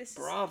 Right? This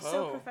Bravo. is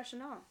so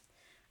professional.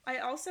 I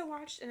also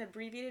watched an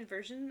abbreviated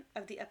version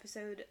of the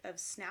episode of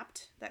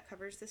Snapped that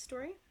covers this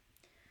story.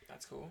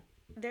 That's cool.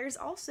 There's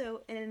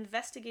also an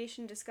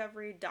investigation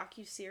discovery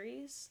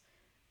docuseries,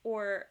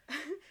 or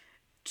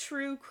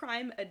true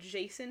crime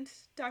adjacent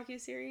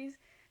docuseries,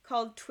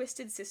 called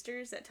Twisted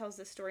Sisters, that tells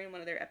the story in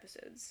one of their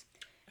episodes.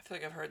 I feel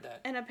like I've heard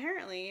that. And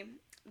apparently,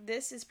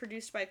 this is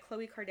produced by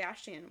Khloe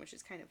Kardashian, which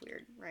is kind of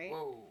weird, right?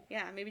 Whoa.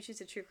 Yeah, maybe she's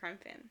a true crime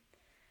fan.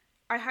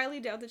 I highly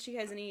doubt that she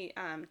has any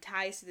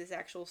ties to this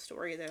actual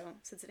story, though,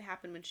 since it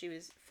happened when she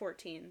was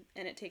 14,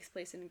 and it takes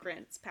place in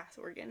Grants Pass,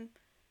 Oregon,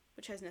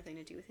 which has nothing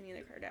to do with any of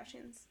the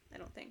Kardashians, I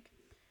don't think.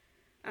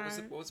 What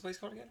was the place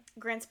called again?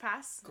 Grants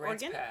Pass,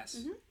 Grants Oregon. Pass.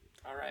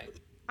 Mm-hmm. All right.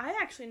 I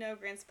actually know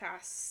Grants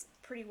Pass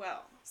pretty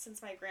well,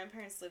 since my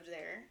grandparents lived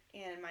there,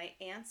 and my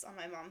aunts on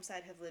my mom's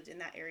side have lived in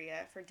that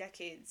area for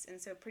decades, and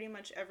so pretty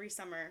much every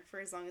summer, for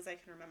as long as I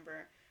can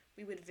remember,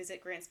 we would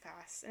visit Grants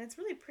Pass, and it's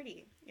really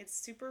pretty. It's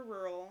super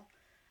rural.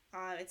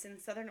 It's in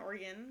southern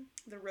Oregon.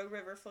 The Rogue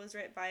River flows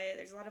right by it.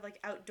 There's a lot of,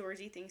 like,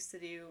 outdoorsy things to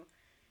do.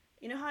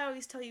 You know how I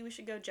always tell you we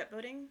should go jet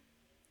boating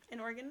in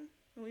Oregon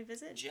when we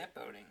visit? Jet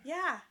boating?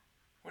 Yeah.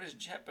 What is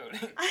jet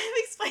boating? I have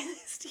explained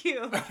this to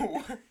you.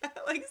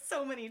 Like,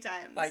 so many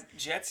times. Like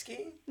jet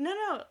ski?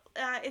 No.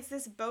 It's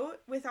this boat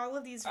with all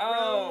of these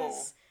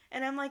rows.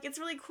 And I'm like, it's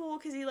really cool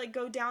because you, like,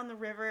 go down the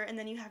river and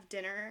then you have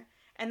dinner.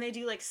 And they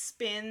do, like,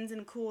 spins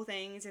and cool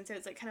things. And so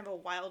it's, like, kind of a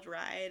wild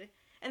ride.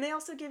 And they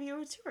also give you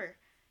a tour.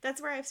 That's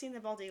where I've seen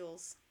the bald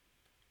eagles.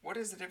 What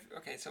is the difference?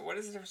 Okay, so what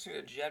is the difference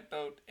between a jet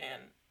boat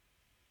and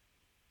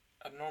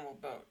a normal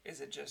boat?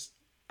 Is it just...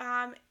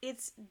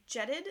 It's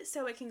jetted,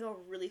 so it can go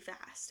really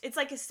fast. It's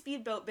like a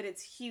speedboat, but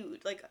it's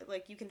huge. Like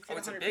you can fit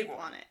 100 people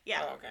on it.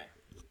 Yeah. Oh, okay.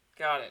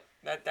 Got it.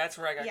 That's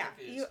where I got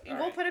confused.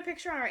 We'll put a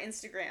picture on our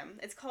Instagram.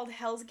 It's called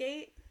Hell's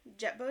Gate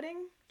jet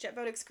boating, jet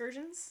boat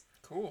excursions.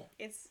 Cool.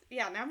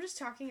 Now I'm just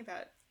talking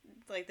about,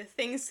 like, the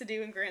things to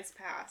do in Grants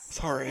Pass.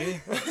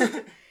 Sorry.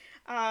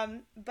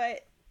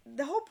 But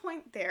the whole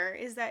point there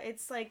is that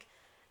it's, like,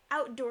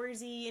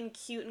 outdoorsy and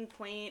cute and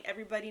quaint.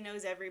 Everybody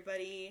knows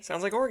everybody.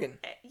 Sounds like Oregon.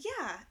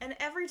 Yeah, and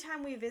every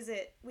time we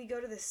visit, we go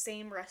to the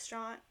same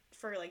restaurant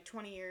for, like,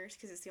 20 years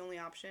because it's the only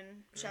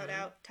option. Shout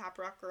out, Top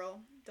Rock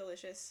Girl.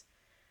 Delicious.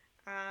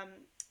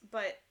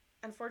 But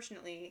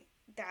unfortunately,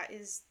 that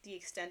is the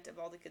extent of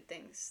all the good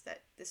things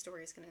that this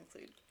story is going to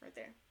include right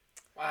there.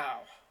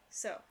 Wow.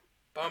 So.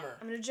 Bummer.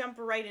 I'm going to jump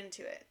right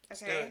into it. Let's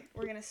do Okay? it.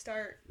 We're going to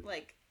start,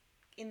 like,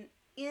 in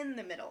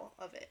the middle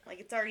of it. Like,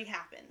 it's already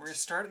happened. We're going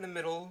to start in the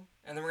middle,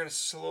 and then we're going to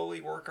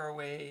slowly work our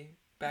way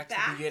back to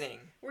the beginning.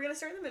 We're going to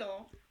start in the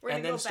middle. We're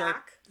going to go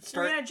back.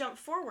 We're going to jump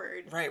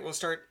forward. Right, we'll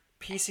start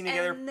piecing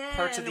together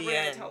parts of the end. And we're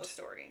going to tell the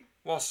story.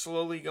 While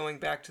slowly going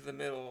back to the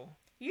middle.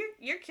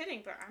 You're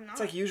kidding, but I'm not.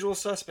 It's like Usual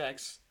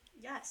Suspects.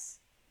 Yes.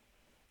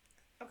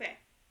 Okay.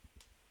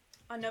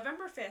 On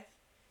November 5th,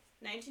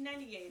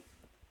 1998,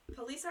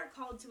 police are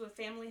called to a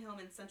family home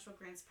in central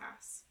Grants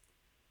Pass.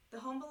 The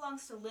home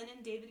belongs to Lynn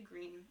and David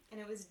Green,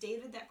 and it was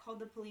David that called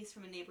the police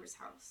from a neighbor's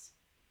house.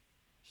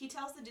 He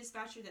tells the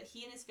dispatcher that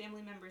he and his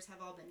family members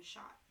have all been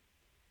shot.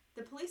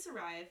 The police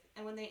arrive,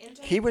 and when they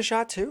enter... He was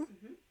shot too?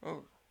 Mm-hmm.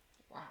 Oh,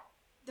 wow.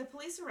 The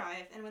police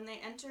arrive, and when they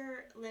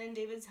enter Lynn and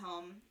David's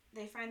home,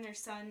 they find their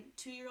son,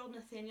 2-year-old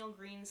Nathaniel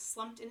Green,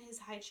 slumped in his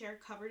high chair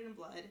covered in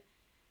blood,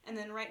 and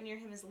then right near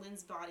him is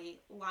Lynn's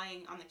body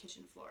lying on the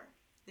kitchen floor.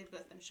 They've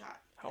both been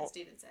shot, as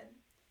David said.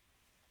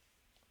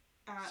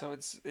 So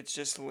it's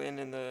just Lynn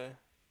and the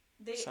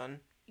son?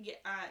 Yeah,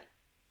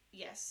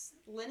 yes.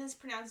 Lynn is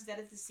pronounced dead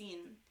at the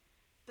scene,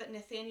 but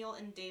Nathaniel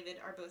and David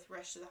are both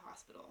rushed to the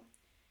hospital.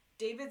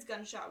 David's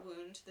gunshot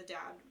wound, the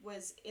dad,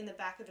 was in the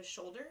back of his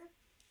shoulder,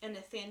 and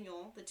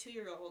Nathaniel, the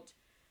 2-year-old,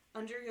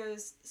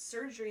 undergoes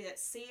surgery that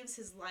saves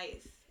his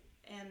life,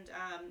 and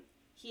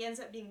he ends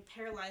up being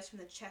paralyzed from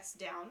the chest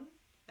down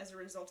as a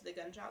result of the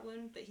gunshot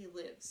wound, but he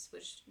lives,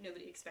 which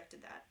nobody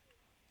expected that.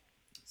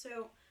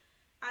 So,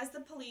 as the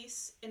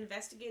police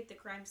investigate the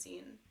crime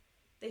scene,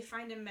 they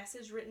find a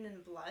message written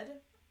in blood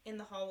in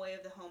the hallway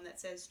of the home that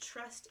says,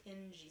 "Trust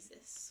in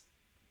Jesus."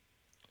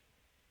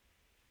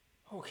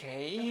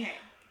 Okay.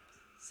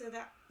 So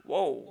that...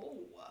 Whoa.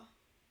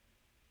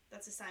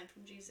 That's a sign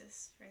from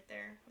Jesus right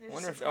there. I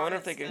wonder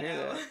if they can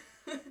hear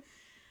that.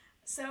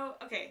 So,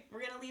 okay,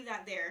 we're going to leave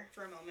that there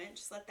for a moment.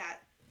 Just let that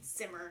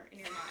simmer in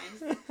your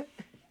mind.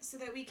 So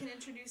that we can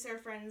introduce our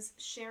friends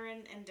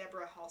Sharon and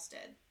Deborah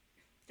Halstead.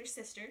 They're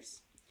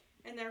sisters,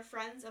 and they're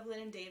friends of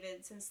Lynn and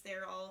David since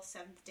they're all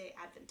Seventh-day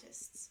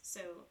Adventists.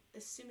 So,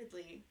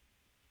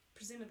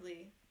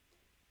 presumably,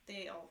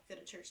 they all go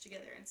to church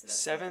together. And so that's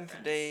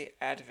Seventh-day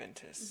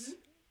Adventists.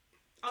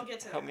 Mm-hmm. I'll get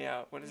to that. Help me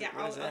out. What is it?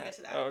 What is that? I'll get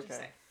to that. Oh,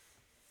 okay.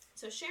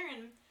 So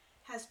Sharon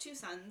has 2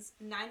 sons,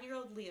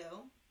 9-year-old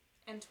Leo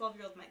and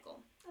 12-year-old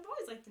Michael. I've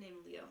always liked the name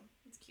Leo.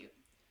 It's cute.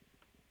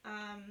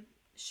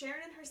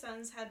 Sharon and her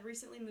sons had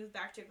recently moved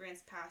back to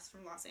Grants Pass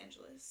from Los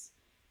Angeles.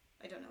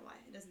 I don't know why.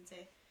 It doesn't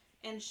say.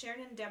 And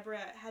Sharon and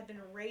Deborah had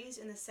been raised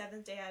in the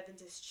Seventh-day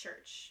Adventist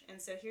Church.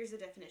 And so here's the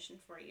definition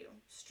for you,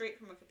 straight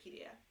from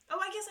Wikipedia. Oh,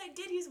 I guess I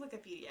did use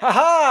Wikipedia.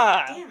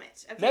 Ha-ha! Damn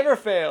it. Okay. Never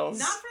fails.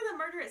 Not for the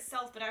murder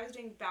itself, but I was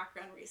doing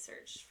background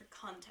research for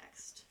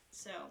context.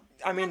 So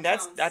I mean,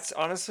 that's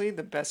honestly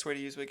the best way to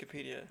use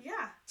Wikipedia.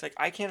 Yeah. It's like,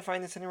 I can't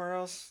find this anywhere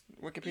else.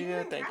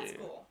 Wikipedia, thank you. Grad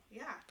school.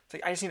 Yeah. It's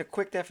like, I just need a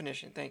quick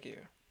definition. Thank you.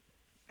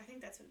 I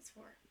think that's what it's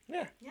for.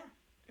 Yeah. Yeah.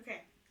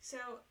 Okay. So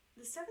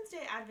the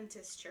Seventh-day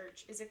Adventist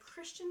Church is a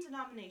Christian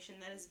denomination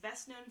that is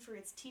best known for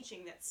its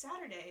teaching that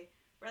Saturday,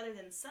 rather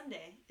than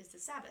Sunday, is the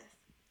Sabbath.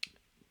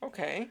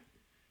 Okay.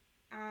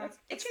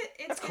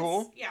 That's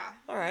cool. Yeah.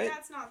 All right.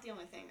 That's not the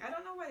only thing. I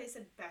don't know why they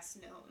said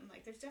best known.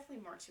 Like, there's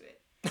definitely more to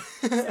it.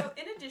 So,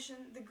 in addition,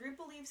 the group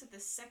believes that the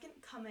second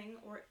coming,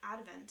 or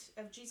advent,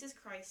 of Jesus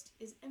Christ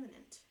is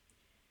imminent.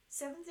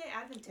 Seventh-day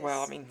Adventists...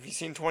 Well, I mean, have you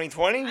seen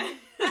 2020?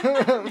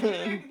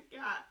 Yeah.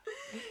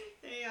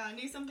 They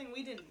knew something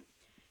we didn't.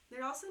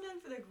 They're also known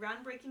for their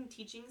groundbreaking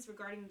teachings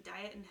regarding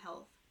diet and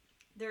health,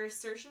 their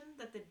assertion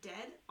that the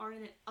dead are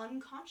in an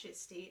unconscious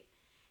state,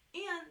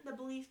 and the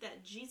belief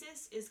that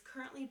Jesus is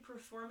currently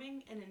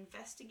performing an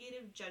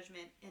investigative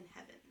judgment in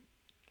heaven.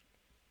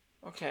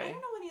 Okay. I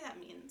don't know what any of that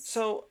means.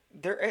 So,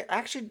 there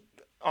actually,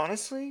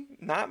 honestly,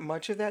 not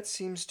much of that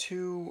seems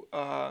too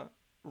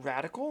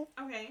radical.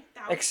 Okay.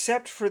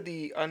 Except for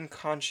the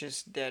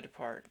unconscious dead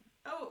part.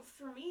 Oh,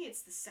 for me,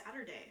 it's the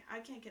Saturday. I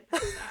can't get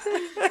past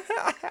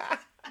that.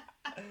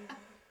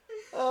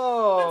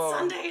 Oh. But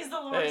Sunday is the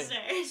Lord's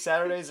Day.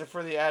 Saturdays are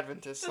for the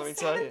Adventists, let me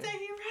tell you. The seventh day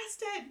he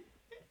rested.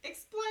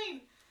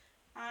 Explain.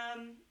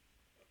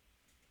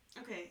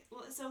 Okay,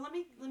 well, so let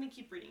me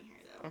keep reading here,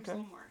 though. Okay. There's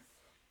one more.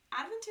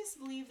 Adventists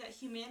believe that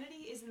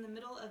humanity is in the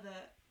middle of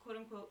a,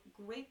 quote-unquote,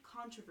 great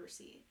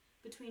controversy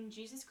between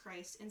Jesus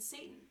Christ and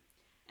Satan,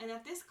 and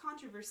that this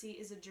controversy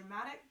is a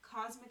dramatic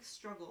cosmic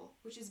struggle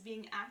which is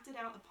being acted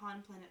out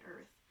upon planet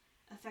Earth,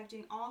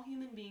 affecting all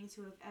human beings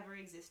who have ever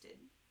existed.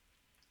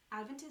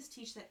 Adventists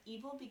teach that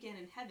evil began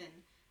in heaven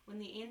when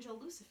the angel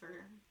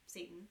Lucifer,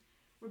 Satan,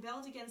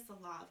 rebelled against the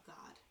law of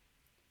God.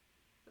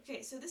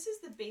 Okay, so this is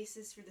the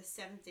basis for the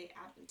Seventh-day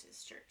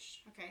Adventist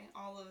Church, okay?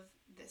 All of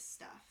this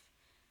stuff,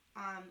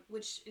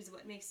 which is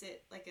what makes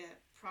it like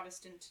a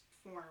Protestant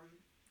form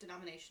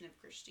denomination of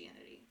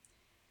Christianity.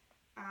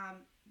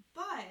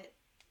 But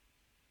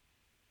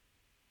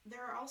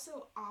there are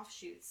also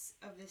offshoots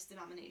of this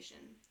denomination,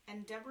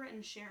 and Deborah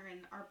and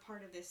Sharon are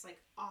part of this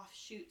like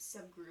offshoot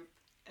subgroup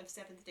of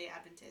Seventh-day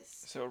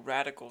Adventists. So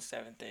radical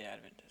Seventh-day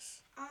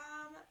Adventists.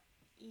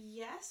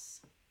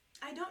 Yes.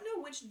 I don't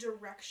know which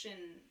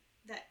direction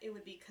that it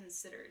would be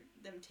considered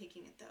them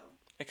taking it, though.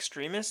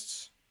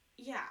 Extremists?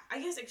 Yeah,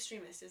 I guess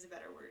extremist is a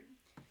better word.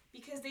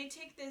 Because they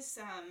take this,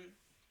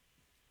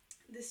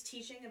 this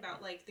teaching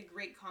about, like, the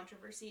great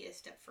controversy a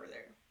step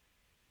further.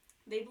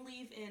 They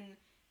believe in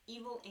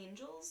evil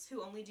angels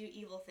who only do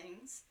evil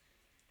things.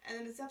 And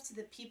then it's up to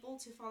the people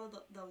to follow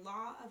the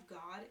law of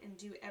God and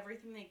do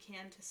everything they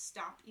can to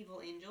stop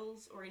evil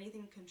angels or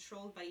anything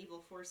controlled by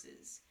evil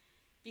forces.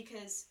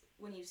 Because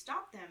when you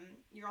stop them,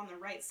 you're on the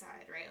right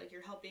side, right? Like,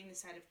 you're helping the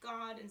side of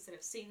God instead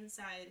of Satan's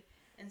side.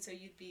 And so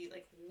you'd be,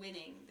 like,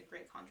 winning the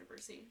great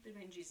controversy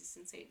between Jesus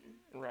and Satan.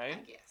 Right.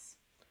 I guess.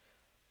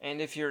 And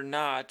if you're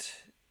not,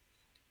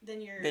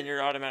 then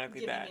you're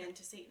automatically bad. Giving in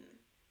to Satan.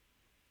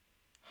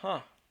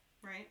 Huh.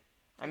 Right?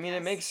 I mean,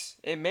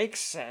 it makes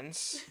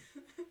sense.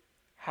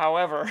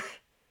 However,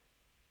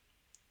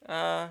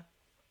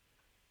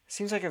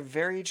 seems like a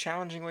very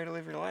challenging way to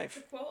live your life.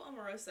 To quote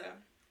Omarosa,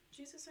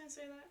 Jesus didn't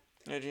say that.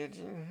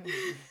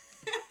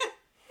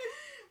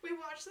 We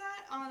watched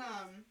that on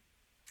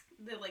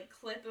the like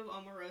clip of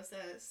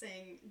Omarosa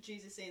saying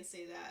Jesus didn't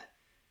say that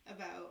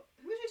about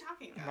who was she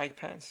talking about? Mike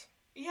Pence.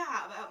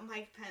 Yeah, about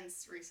Mike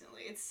Pence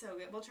recently. It's so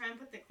good. We'll try and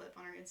put the clip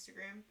on our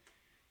Instagram.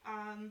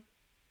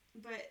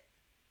 But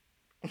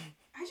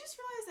I just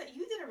realized that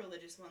you did a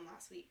religious one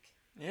last week.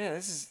 Yeah,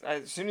 this is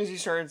as soon as you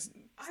started.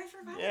 I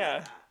forgot about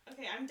that.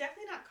 Okay, I'm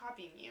definitely not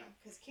copying you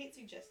because Kate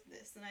suggested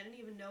this, and I didn't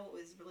even know it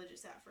was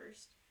religious at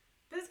first.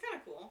 But it's kind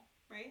of cool,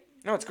 right?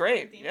 No, it's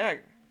great. Yeah,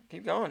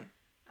 keep going.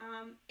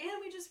 And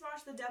we just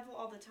watched The Devil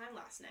All the Time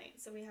last night,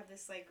 so we have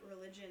this like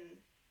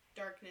religion,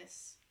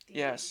 darkness. Theme.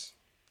 Yes.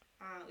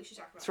 We should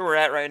talk about. That's where we're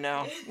at right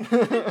now.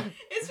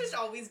 It's just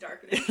always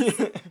darkness.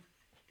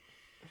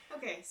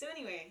 Okay, so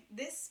anyway,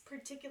 this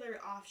particular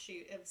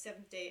offshoot of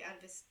Seventh-day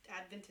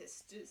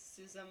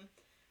Adventism.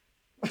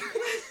 What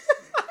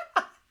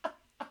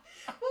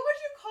would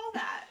you call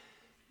that?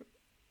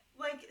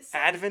 Like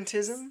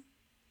Adventism?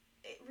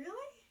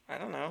 Really? I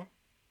don't know.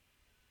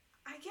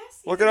 I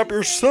guess. Look it up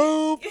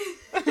yourself. So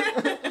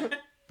anyway,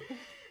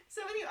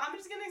 I'm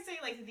just gonna say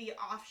like the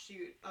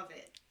offshoot of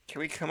it. Can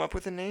we come up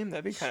with a name?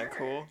 That'd be kind of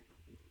cool.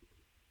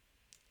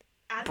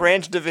 Advent.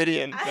 Branch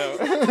Davidian. No.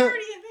 That's already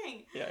a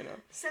thing. Yeah, I know.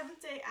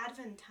 Seventh-day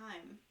Advent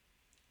time.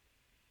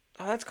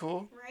 Oh, that's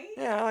cool. Right?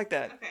 Yeah, I like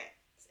that. Okay,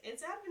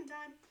 it's Advent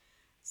time.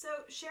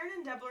 So Sharon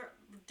and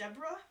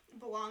Deborah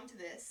belong to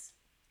this,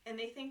 and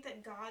they think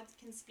that God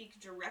can speak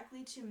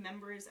directly to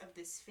members of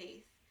this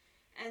faith,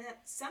 and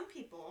that some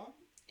people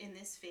in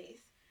this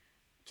faith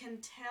can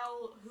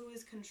tell who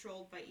is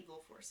controlled by evil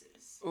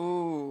forces.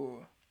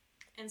 Ooh.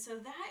 And so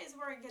that is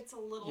where it gets a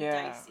little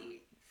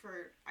dicey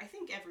for, I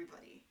think,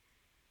 everybody.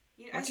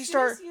 Once you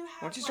start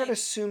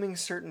assuming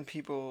certain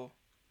people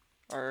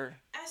are...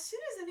 As soon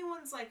as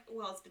anyone's like,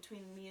 well, it's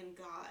between me and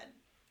God.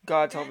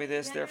 God told me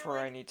this, therefore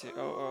I need to...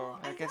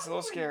 That gets a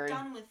little scary.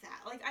 I'm done with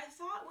that. Like, I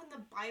thought when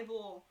the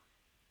Bible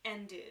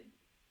ended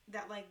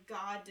that, like,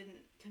 God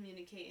didn't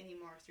communicate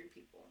anymore through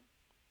people.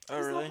 Oh,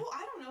 really?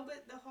 I don't know,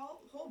 but the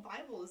whole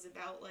Bible is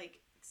about, like,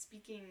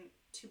 speaking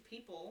to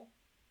people.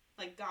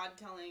 Like, God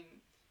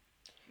telling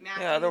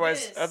Matthew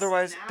otherwise,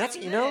 that's,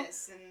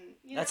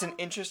 that's an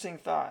interesting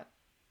thought.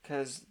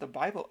 Because the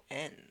Bible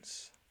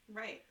ends.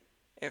 Right.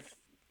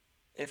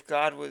 If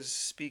God was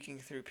speaking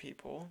through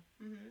people,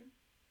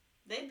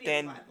 they'd be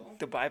then the Bible.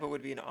 The Bible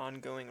would be an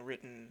ongoing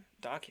written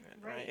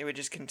document, right? It would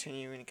just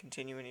continue and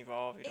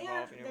evolve.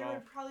 There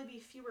would probably be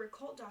fewer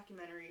cult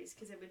documentaries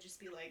because it would just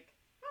be like,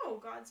 oh,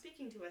 God's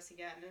speaking to us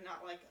again, and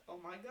not like, oh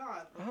my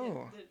God,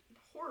 look at the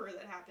horror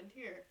that happened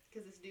here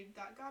because this dude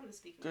thought God was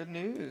speaking. Good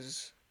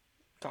news.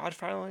 God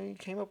finally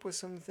came up with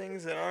some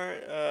things that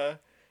aren't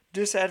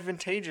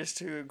disadvantageous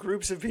to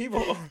groups of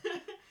people.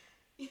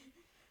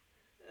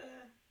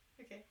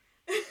 Okay.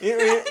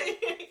 Yeah.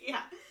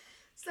 Yeah.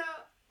 So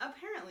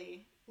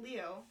apparently,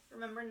 Leo,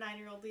 remember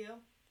 9-year-old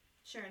Leo,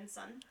 Sharon's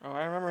son? Oh,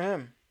 I remember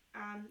him.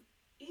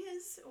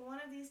 Is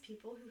one of these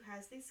people who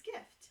has this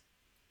gift.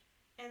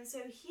 And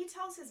so he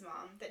tells his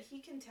mom that he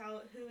can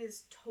tell who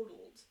is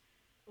totaled,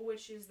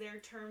 which is their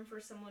term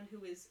for someone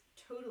who is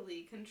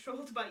totally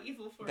controlled by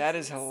evil forces. That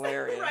is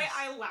hilarious. Right?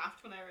 I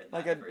laughed when I read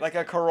that. Like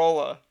a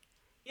Corolla.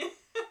 Yeah.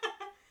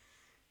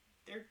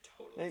 They're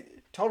totaled. They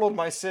totaled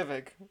my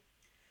Civic.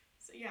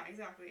 So, yeah,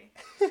 exactly.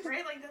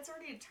 Right? Like, that's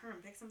already a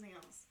term. Pick something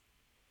else.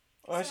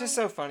 Well, it's just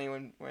so funny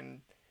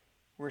when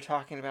we're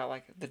talking about,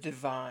 like, the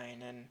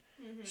divine and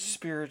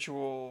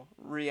spiritual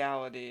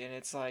reality, and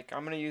it's like,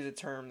 I'm going to use a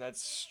term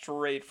that's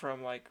straight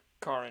from, like,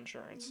 car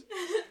insurance.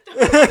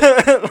 Right?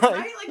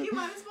 Like, you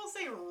might as well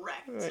say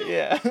wrecked.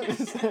 Yeah.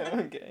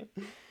 Okay.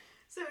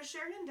 So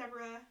Sharon and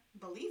Deborah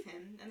believe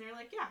him, and they're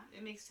like, yeah,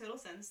 it makes total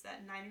sense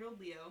that 9-year-old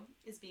Leo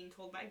is being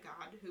told by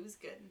God who is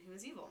good and who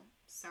is evil.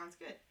 Sounds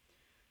good.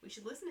 We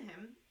should listen to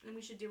him, and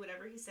we should do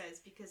whatever he says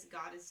because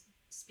God is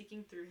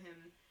speaking through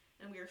him,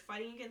 and we are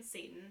fighting against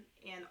Satan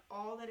and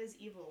all that is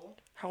evil.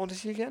 How old is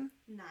he again?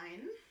 9.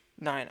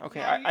 9.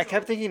 Okay, I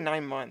kept thinking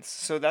 9 months,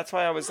 so that's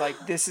why I was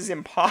like, this is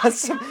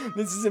impossible.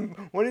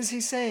 What is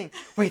he saying?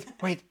 Wait.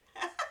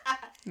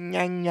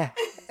 Nya.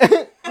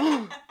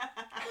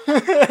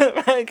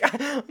 Like,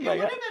 It would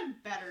have been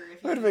better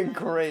if he would have was been 9 years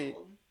great.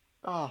 old.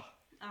 Oh,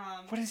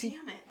 what is he?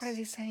 Damn it. What is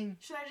he saying?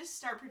 Should I just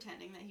start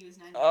pretending that he was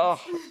 9 years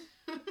Oh,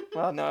 old?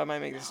 well, no, it might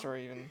make No. the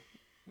story even.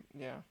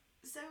 Yeah.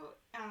 So,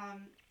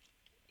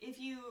 if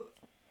you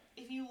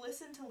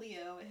listen to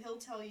Leo, he'll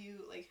tell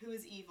you like who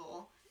is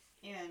evil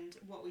and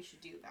what we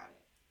should do about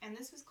it. And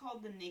this was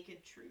called the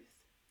naked truth.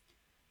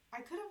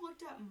 I could have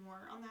looked up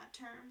more on that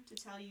term to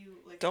tell you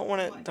like. Don't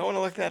want to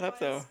look that up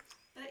though.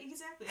 But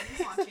exactly, I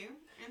didn't want to,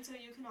 and so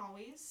you can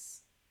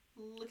always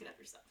look it up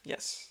yourself.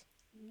 Yes.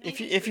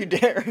 Naked If you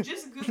truth. dare.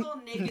 Just Google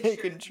naked,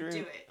 Naked truth.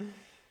 truth. Do it.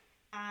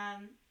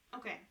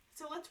 Okay,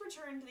 so let's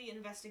return to the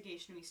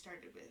investigation we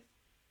started with.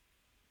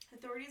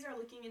 Authorities are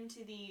looking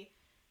into the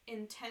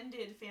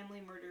intended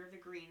family murder of the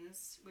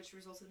Greens, which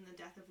resulted in the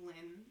death of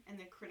Lynn and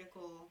the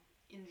critical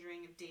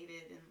injuring of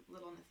David and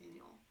little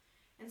Nathaniel.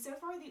 And so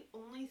far, the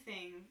only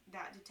thing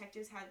that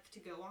detectives have to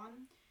go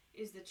on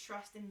is the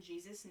trust in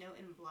Jesus note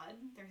in blood.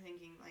 They're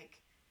thinking,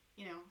 like,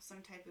 you know,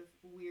 some type of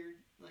weird,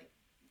 like,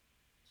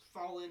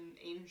 fallen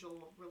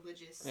angel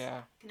religious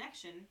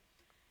connection.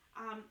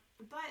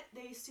 But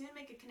they soon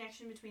make a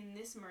connection between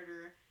this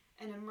murder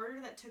and a murder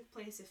that took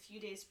place a few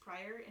days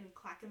prior in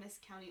Clackamas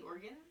County,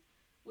 Oregon,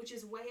 which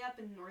is way up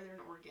in northern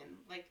Oregon,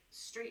 like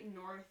straight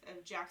north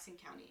of Jackson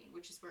County,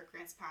 which is where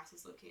Grants Pass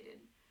is located.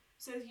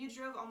 So if you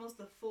drove almost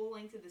the full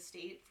length of the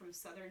state from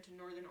southern to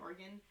northern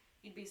Oregon,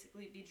 you'd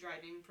basically be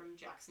driving from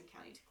Jackson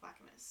County to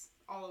Clackamas,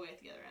 all the way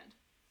at the other end.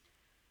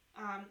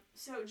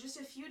 So just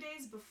a few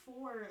days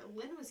before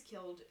Lynn was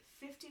killed,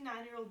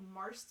 59-year-old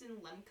Marston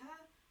Lemke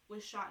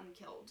was shot and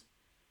killed.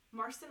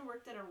 Marston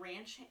worked at a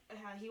ranch.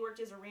 He worked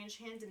as a ranch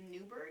hand in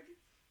Newburgh,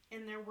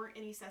 and there weren't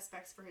any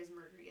suspects for his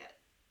murder yet.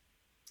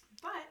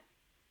 But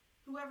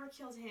whoever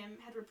killed him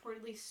had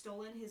reportedly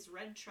stolen his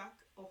red truck,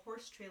 a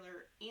horse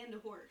trailer, and a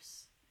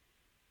horse.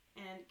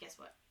 And guess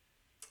what?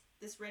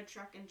 This red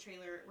truck and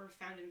trailer were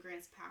found in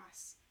Grants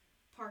Pass,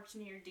 parked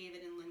near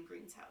David and Lynn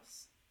Green's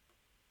house.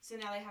 So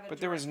now they have a. But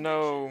there's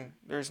no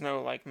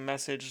like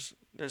message.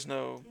 There's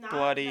no Not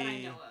bloody. that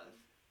I know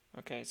of.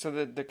 Okay, so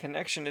the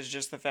connection is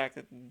just the fact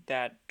that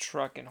that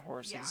truck and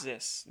horse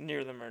exists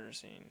near the murder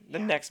scene. The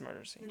next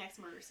murder scene. The next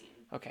murder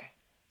scene. Okay.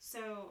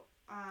 So,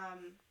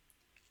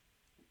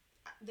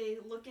 they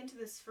look into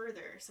this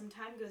further. Some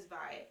time goes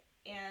by,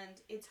 and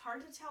it's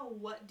hard to tell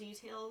what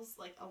details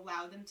like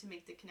allow them to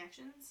make the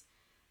connections,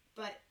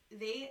 but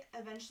they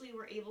eventually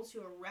were able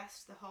to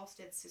arrest the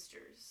Halstead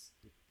Sisters,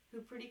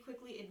 who pretty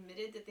quickly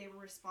admitted that they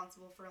were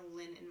responsible for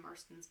Lynn and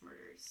Marston's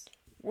murders.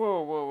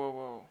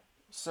 Whoa.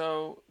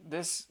 So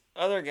this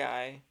other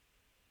guy,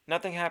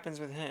 nothing happens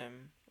with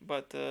him,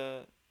 but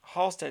the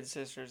Halstead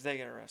sisters, they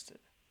get arrested.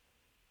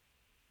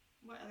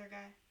 What other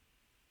guy?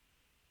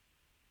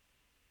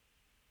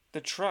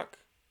 The truck.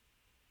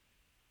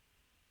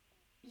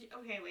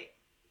 Okay, wait.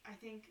 I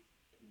think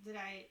did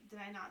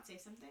I not say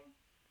something?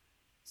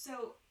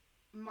 So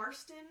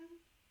Marston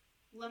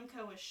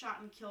Lemke was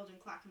shot and killed in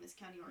Clackamas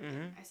County, Oregon.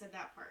 Mm-hmm. I said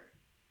that part.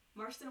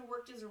 Marston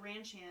worked as a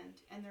ranch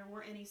hand, and there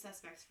weren't any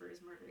suspects for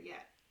his murder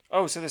yet.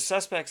 Oh, so the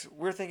suspects,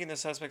 we're thinking the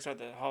suspects are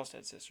the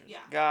Halstead sisters. Yeah.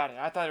 Got it.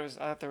 I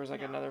thought there was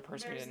like another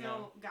person we didn't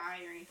know. There's no guy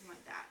or anything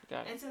like that.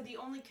 Got it. And so the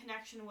only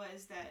connection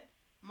was that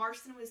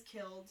Marston was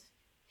killed,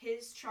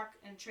 his truck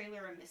and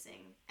trailer are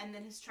missing, and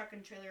then his truck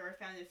and trailer are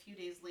found a few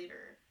days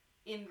later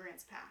in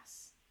Grants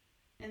Pass.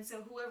 And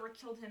so whoever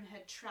killed him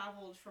had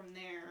traveled from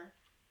there,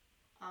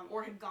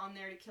 or had gone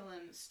there to kill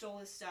him, stole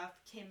his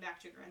stuff, came back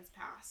to Grants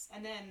Pass.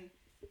 And then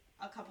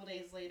a couple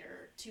days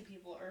later,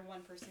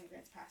 one person in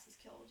Grants Pass is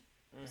killed.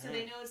 Mm-hmm. So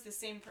they know it's the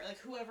same like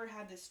whoever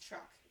had this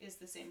truck is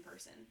the same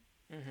person.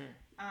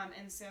 Mm-hmm.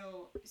 And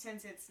so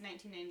since it's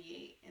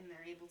 1998 and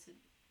they're able to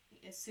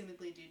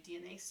assumedly do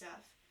DNA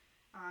stuff,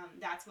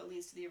 that's what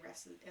leads to the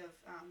arrest of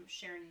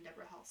Sharon and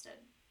Deborah Halstead.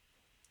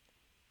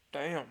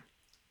 Damn.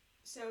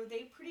 So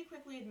they pretty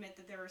quickly admit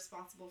that they're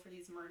responsible for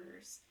these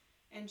murders,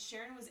 and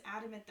Sharon was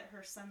adamant that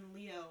her son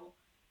Leo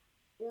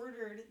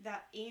ordered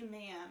that a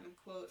man,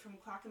 quote, from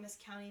Clackamas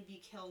County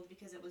be killed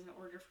because it was an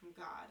order from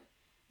God,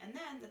 and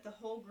then that the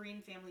whole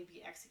Green family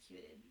be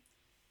executed.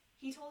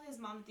 He told his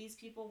mom that these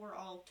people were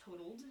all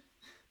totaled,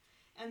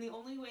 and the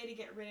only way to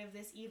get rid of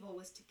this evil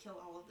was to kill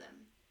all of them.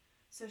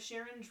 So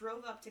Sharon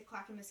drove up to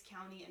Clackamas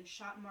County and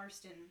shot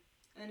Marston,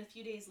 and then a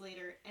few days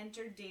later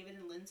entered David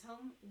and Lynn's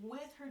home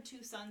with her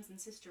 2 sons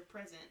and sister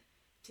present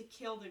to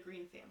kill the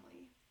Green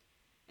family.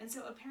 And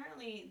so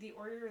apparently the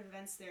order of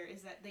events there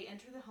is that they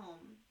enter the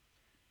home,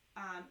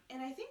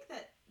 and I think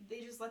that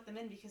they just let them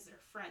in because they're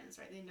friends,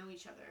 right? They know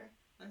each other.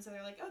 And so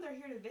they're like, oh, they're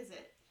here to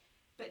visit.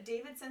 But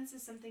David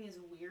senses something is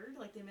weird,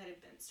 like they might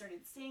have started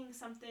saying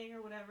something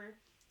or whatever.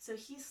 So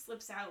he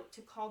slips out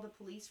to call the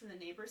police from the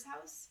neighbor's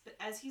house. But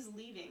as he's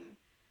leaving,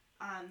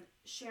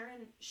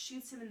 Sharon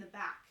shoots him in the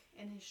back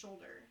in his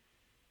shoulder.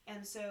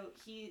 And so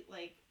he,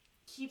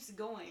 keeps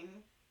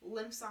going,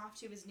 limps off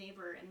to his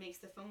neighbor and makes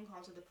the phone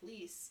call to the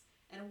police.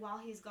 And while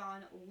he's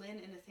gone, Lynn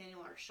and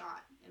Nathaniel are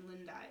shot, and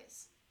Lynn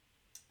dies.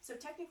 So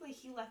technically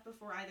he left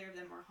before either of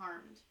them were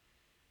harmed.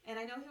 And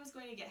I know he was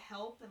going to get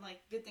help, and, like,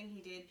 good thing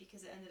he did,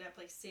 because it ended up,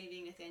 like,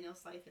 saving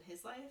Nathaniel's life and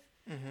his life.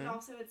 Mm-hmm. But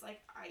also, it's,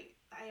 like,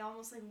 I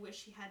almost, like,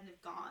 wish he hadn't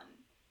have gone.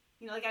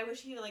 You know, like, I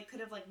wish he, like, could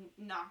have, like,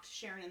 knocked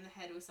Sharon in the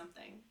head with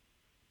something.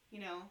 You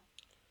know?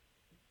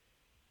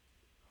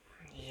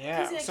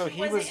 Yeah, like, so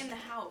he wasn't in the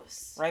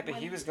house. Right, but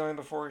he was going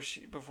before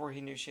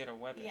he knew she had a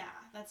weapon. Yeah,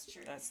 that's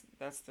true.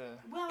 That's the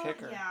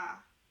kicker.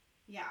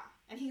 Yeah.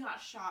 And he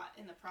got shot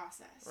in the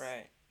process.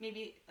 Right.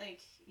 Maybe, like,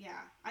 yeah.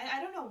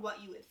 I don't know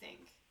what you would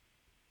think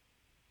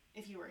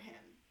if you were him.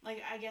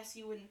 Like, I guess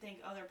you wouldn't think,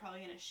 oh, they're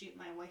probably going to shoot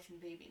my wife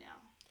and baby now.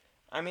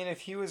 I mean,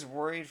 if he was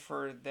worried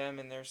for them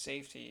and their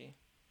safety,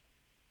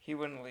 he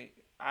wouldn't leave.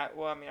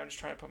 I'm just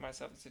trying to put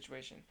myself in the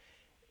situation.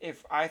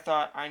 If I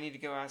thought I need to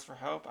go ask for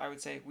help, I would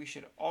say we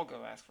should all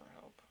go ask for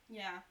help.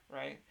 Yeah.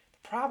 Right?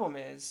 The problem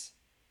is,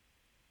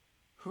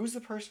 who's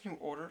the person who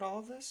ordered all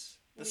of this?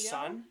 The Leo?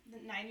 son? The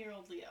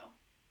 9-year-old Leo.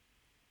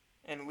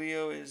 And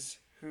Leo is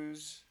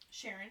who's?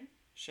 Sharon.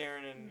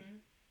 Sharon and...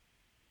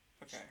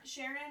 Mm-hmm. Okay.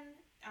 Sharon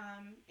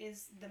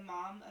is the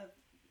mom of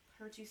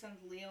her two sons,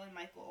 Leo and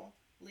Michael.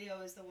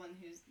 Leo is the one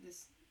who's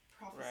this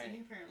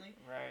prophecy, apparently.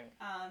 Right.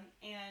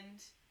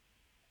 And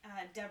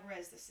Deborah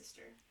is the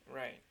sister.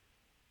 Right.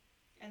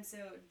 And so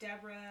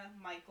Deborah,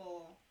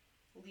 Michael,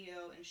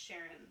 Leo, and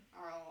Sharon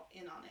are all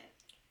in on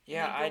it.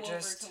 Yeah, over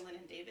to Lynn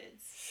and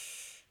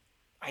David's.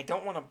 I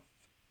don't want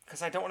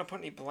to put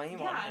any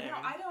blame on him. Yeah, no,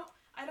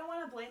 I don't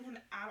want to blame him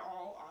at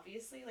all,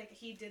 obviously. Like,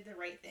 he did the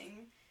right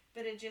thing.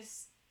 But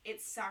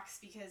it sucks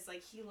because,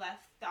 like, he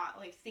left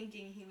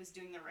thinking he was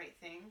doing the right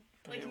thing.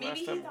 But like, he maybe left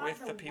he them thought with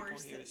the the people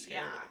worst he was of,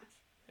 scared of.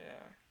 Yeah.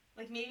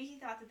 Like, maybe he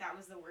thought that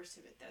was the worst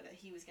of it, though, that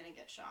he was going to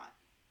get shot.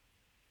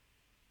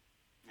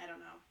 I don't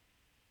know.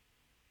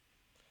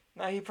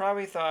 No, he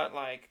probably thought,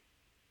 like...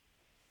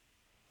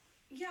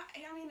 Yeah,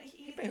 I mean...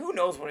 who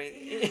knows what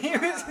he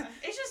was...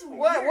 It's just weird.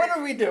 What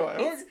are we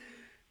doing?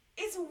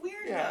 It's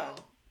weird, yeah.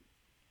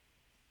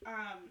 though.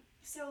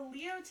 So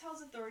Leo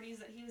tells authorities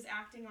that he was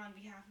acting on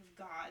behalf of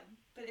God,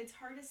 but it's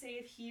hard to say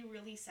if he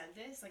really said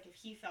this, like if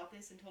he felt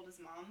this and told his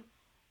mom,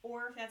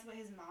 or if that's what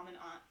his mom and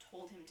aunt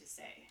told him to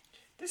say.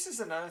 This is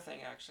another thing,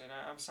 actually, and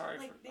I'm sorry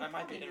I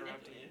might be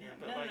interrupting you here,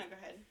 but no, go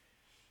ahead.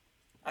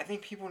 I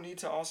think people need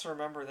to also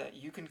remember that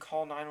you can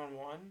call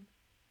 911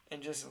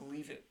 and just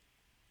leave it.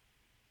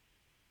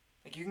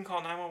 Like, you can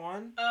call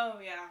 911. Oh,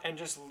 yeah. And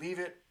just leave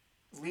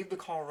the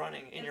call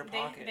running in your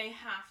pocket. They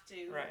have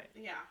to. Right.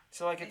 Yeah.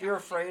 So, like, if you're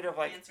afraid of,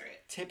 like,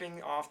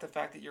 tipping off the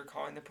fact that you're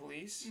calling the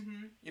police,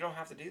 you don't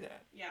have to do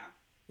that. Yeah.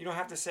 You don't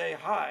have to say,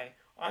 hi,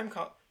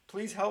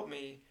 please help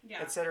me,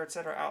 et cetera,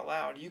 out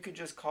loud. You could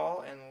just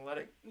call and let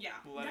it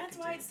That's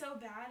why it's so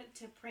bad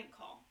to prank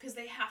call, because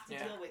they have to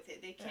deal with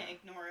it. They can't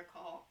ignore a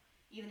call,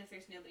 even if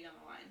there's nobody on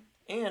the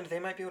line. And they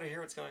might be able to hear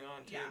what's going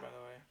on, too, by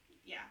the way.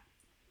 Yeah.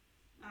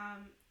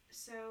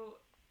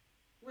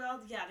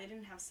 They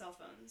didn't have cell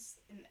phones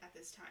at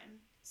this time.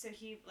 So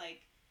he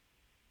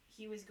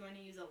was going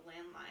to use a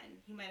landline.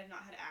 He might have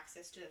not had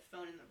access to a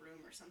phone in the room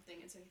or something,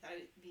 and so he thought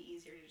it would be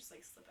easier to just,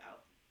 like, slip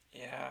out.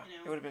 Yeah. You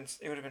know? It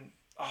would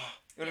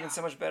have been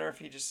so much better if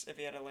he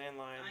had a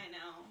landline. I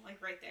know.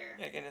 Like, right there.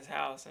 Like, in his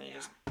house, and he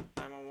just,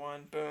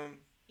 911, boom,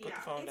 put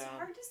the phone down. It's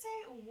hard to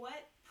say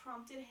what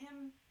prompted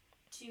him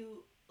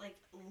to, like,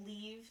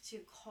 leave to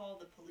call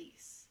the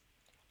police.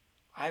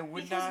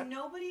 Because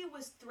nobody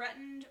was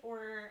threatened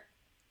or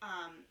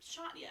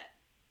shot yet.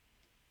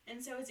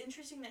 And so it's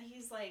interesting that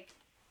he's, like,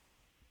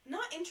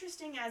 not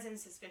interesting as in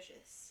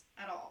suspicious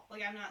at all.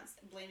 Like, I'm not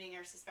blaming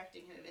or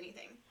suspecting him of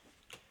anything.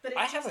 But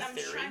I'm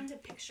trying to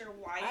picture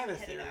why he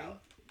headed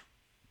out.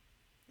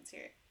 Let's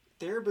hear it.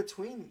 They're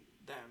between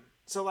them.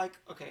 So, like,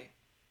 okay,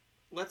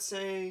 let's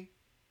say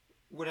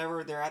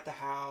whatever, they're at the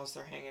house,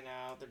 they're hanging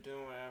out, they're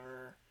doing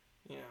whatever,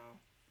 you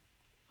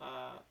know,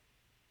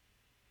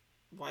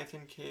 wife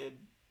and kid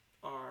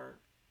are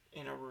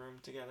in a room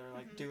together,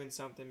 like, doing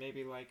something,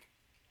 maybe, like...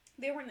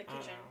 They were in the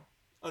kitchen.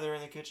 They're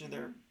in the kitchen,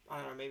 they're, I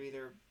don't know, maybe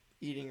they're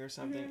eating or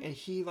something, and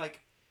he,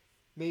 like,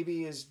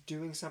 maybe is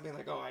doing something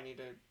like, I need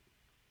to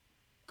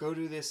go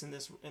do this in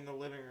the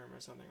living room or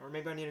something, or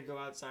maybe I need to go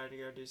outside to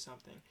go do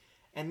something,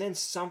 and then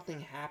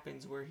something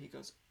happens where he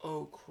goes,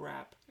 oh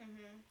crap,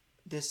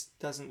 this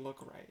doesn't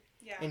look right,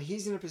 and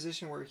he's in a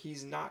position where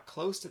he's not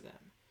close to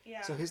them,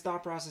 so his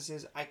thought process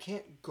is, I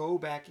can't go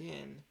back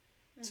in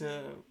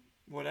to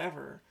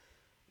whatever,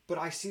 but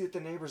I see that the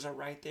neighbors are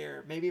right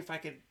there. Maybe if I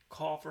could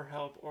call for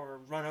help or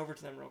run over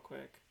to them real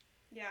quick,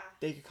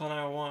 they could call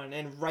 911.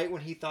 And right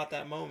when he thought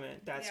that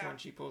moment, that's when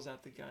she pulls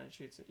out the gun and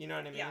shoots it. You know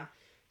what I mean?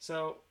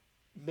 So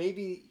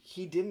maybe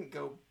he didn't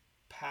go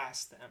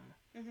past them,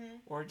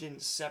 or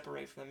didn't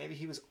separate from them. Maybe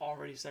he was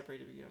already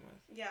separated to begin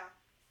with. Yeah,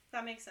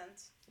 that makes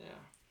sense.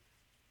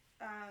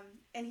 Yeah.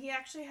 And he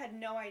actually had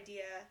no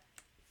idea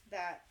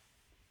that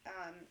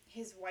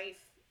his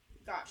wife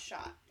got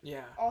shot.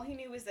 Yeah. All he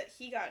knew was that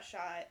he got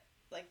shot,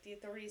 like, the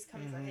authorities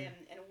come for him,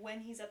 and when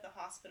he's at the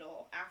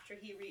hospital, after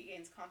he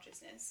regains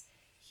consciousness,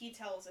 he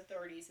tells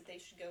authorities that they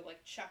should go,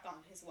 like, check on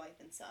his wife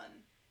and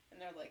son,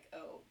 and they're like,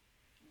 oh,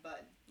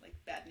 bud, like,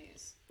 bad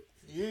news.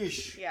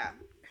 Yeesh. Yeah.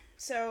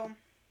 So,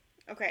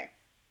 Okay.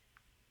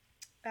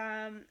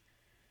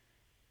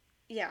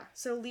 Yeah,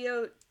 so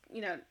Leo,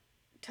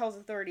 tells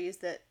authorities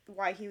that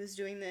why he was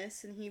doing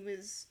this, and he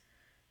was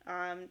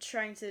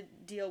trying to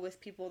deal with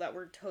people that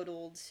were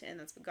totaled, and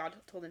that's what God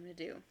told him to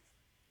do.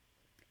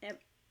 And,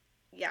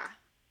 yeah,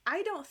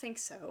 I don't think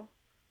so.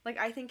 Like,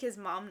 I think his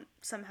mom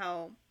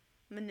somehow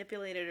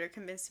manipulated or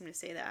convinced him to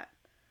say that.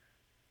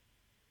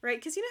 Right?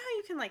 Because you know how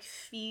you can, like,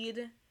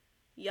 feed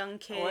young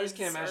kids. Oh, I just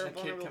can't imagine or a kid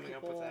vulnerable coming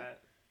people. up with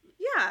that.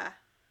 Yeah,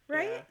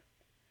 right? Yeah.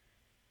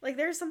 Like,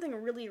 there's something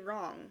really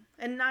wrong.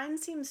 And 9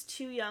 seems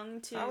too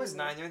young to... If I was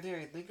 9, the only thing I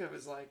could think of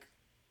is, like,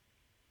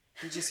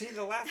 did you see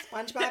the last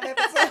SpongeBob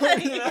episode?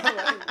 Like,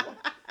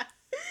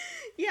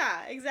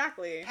 yeah,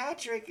 exactly.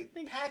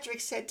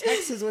 Patrick said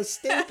Texas was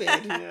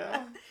stupid,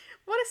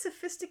 What a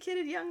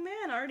sophisticated young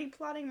man already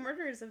plotting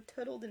murders of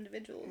totaled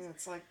individuals. Yeah,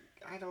 it's like,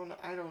 I don't know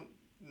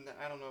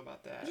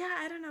about that. Yeah,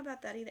 I don't know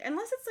about that either.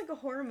 Unless it's like a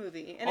horror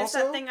movie. And also,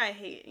 it's that thing I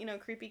hate,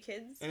 creepy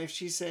kids. And if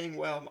she's saying,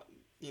 well,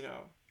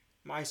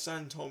 my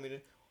son told me to...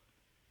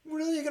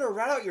 Really? You're going to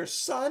rat out your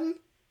son?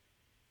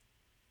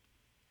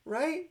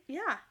 Right?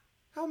 Yeah.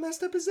 How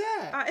messed up is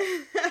that?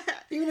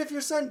 Even if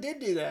your son did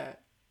do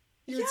that,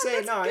 you would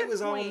say, no, it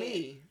was all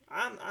me.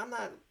 I'm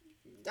not...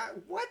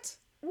 What?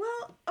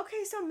 Well,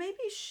 okay, so maybe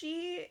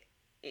she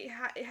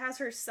has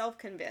herself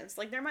convinced.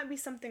 Like, there might be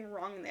something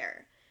wrong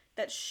there.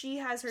 That she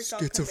has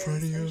herself convinced.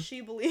 And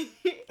she believes...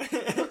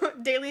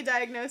 Daily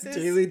diagnosis.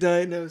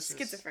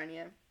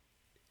 Schizophrenia.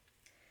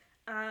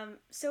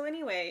 So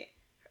anyway,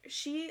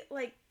 she,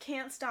 like,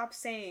 can't stop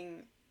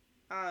saying,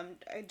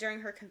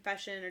 during her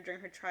confession or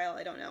during her trial,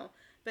 I don't know,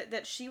 but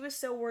that she was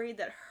so worried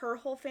that her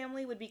whole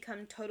family would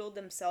become totaled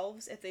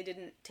themselves if they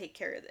didn't take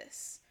care of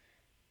this.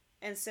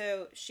 And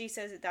so she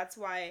says that that's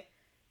why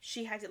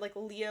she had to, like,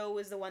 Leo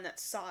was the one that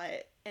saw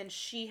it, and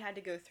she had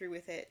to go through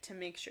with it to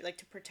make sure, like,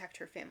 to protect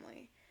her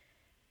family.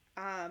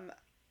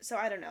 So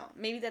I don't know.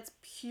 Maybe that's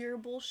pure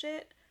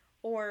bullshit,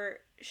 or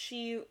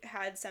she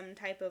had some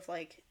type of,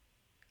 like,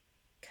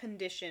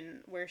 condition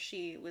where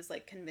she was,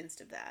 like,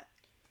 convinced of that.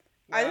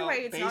 Well, either way,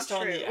 it's not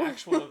true. Based on the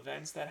actual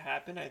events that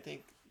happened, I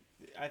think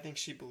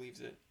she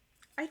believes it.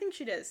 I think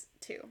she does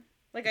too.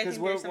 Like, because I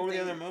think there's something what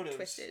were the other motives?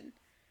 Twisted.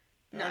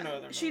 There are no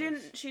other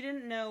motives. She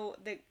didn't know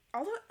that.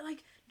 Although,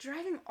 like,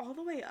 driving all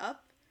the way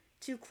up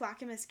to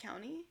Clackamas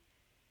County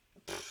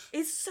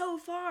is so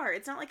far.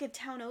 It's not like a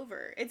town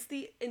over. It's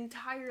the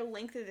entire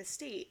length of the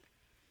state.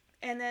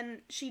 And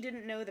then she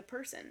didn't know the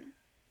person.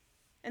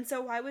 And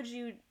so why would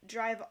you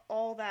drive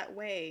all that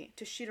way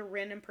to shoot a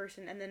random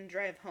person and then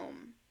drive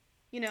home?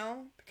 You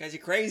know? Because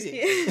you're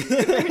crazy.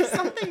 There's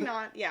something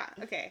not... Yeah,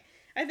 okay.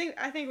 I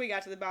think we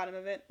got to the bottom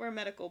of it. We're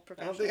medical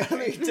professionals. I don't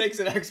think it takes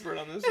an expert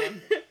on this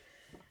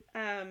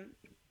one.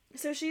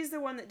 So she's the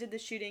one that did the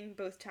shooting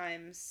both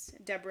times.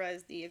 Deborah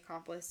is the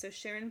accomplice. So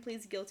Sharon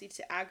pleads guilty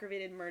to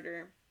aggravated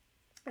murder.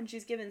 And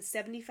she's given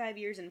 75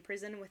 years in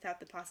prison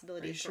without the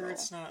possibility of parole. Are you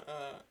sure it's not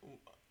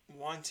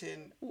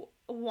wanton...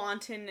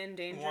 Wanton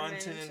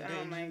endangerment.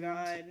 Oh my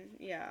god.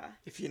 Yeah.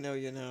 If you know,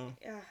 you know.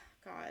 Oh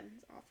god.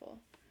 It's awful.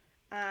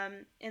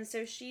 And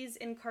so she's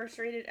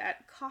incarcerated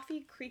at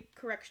Coffee Creek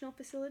Correctional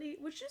Facility,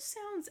 which just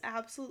sounds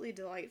absolutely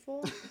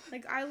delightful.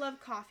 Like, I love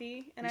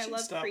coffee, and I love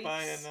stop creeks.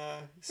 By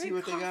and see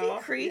what they got.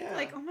 Coffee Creek? Yeah.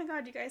 Like, oh my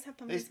god, you guys have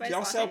pumpkin spice lattes?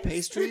 Y'all sell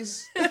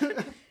pastries?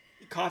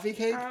 Coffee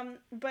cake?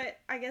 But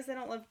I guess I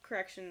don't love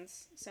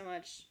corrections so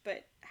much.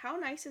 But how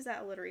nice is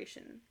that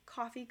alliteration?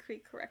 Coffee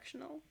Creek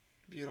Correctional.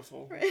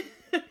 Beautiful. Right?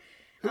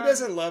 Who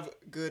doesn't love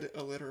good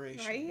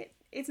alliteration? Right?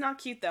 It's not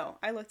cute, though.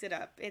 I looked it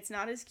up. It's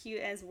not as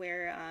cute as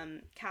where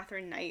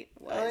Catherine Knight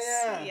was.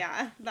 Oh, yeah.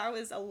 Yeah, that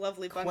was a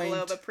lovely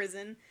bungalow of a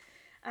prison.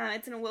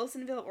 It's in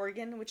Wilsonville,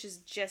 Oregon, which is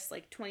just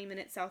like 20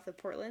 minutes south of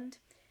Portland.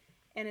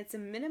 And it's a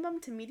minimum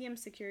to medium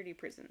security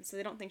prison, so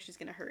they don't think she's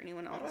going to hurt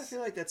anyone else. Why do I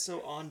feel like that's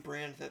so on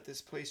brand that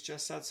this place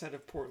just outside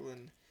of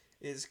Portland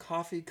is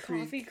Coffee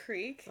Creek? Coffee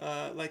Creek?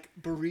 Like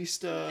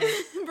barista.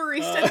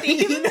 Barista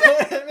themed. You know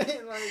what I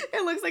mean? Like,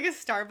 it looks like a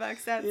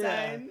Starbucks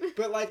outside. Yeah,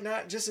 but like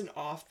not just an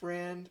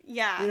off-brand.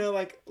 Yeah. You know,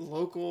 like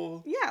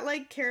local. Yeah,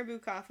 like Caribou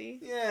Coffee.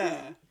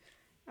 Yeah.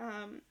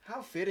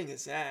 How fitting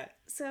is that?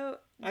 So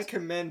I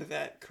commend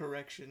that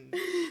correction.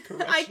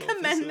 I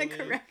commend the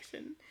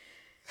correction.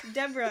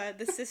 Deborah,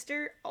 the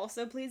sister,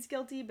 also pleads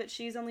guilty, but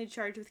she's only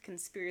charged with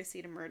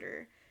conspiracy to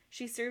murder.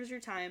 She serves her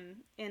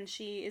time, and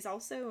she is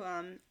also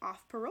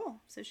off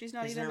parole, so she's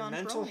not even on parole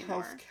anymore. Is there mental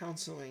health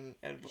counseling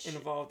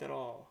involved at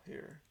all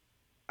here?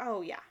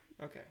 Oh, yeah.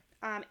 Okay.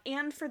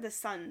 And for the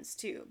sons,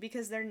 too,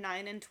 because they're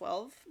 9 and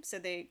 12, so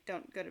they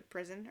don't go to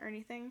prison or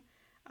anything,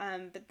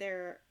 but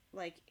they're,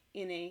 like,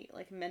 in a,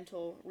 like,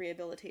 mental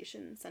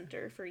rehabilitation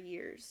center for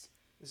years.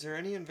 Is there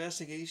any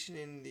investigation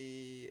in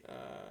the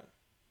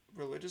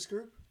religious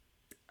group?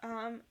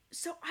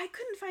 So I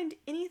couldn't find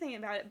anything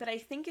about it, but I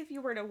think if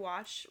you were to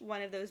watch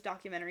one of those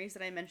documentaries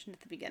that I mentioned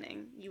at the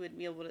beginning, you would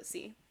be able to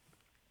see.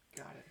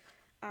 Got it.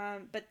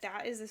 But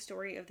that is the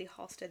story of the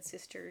Halstead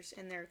Sisters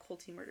and their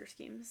culty murder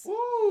schemes.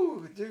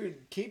 Woo!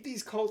 Dude, keep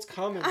these cults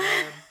coming,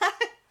 man.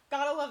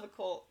 Gotta love a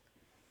cult.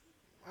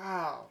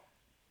 Wow.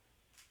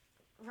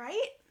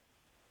 Right?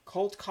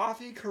 Cold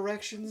coffee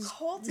corrections.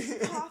 Cold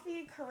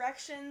coffee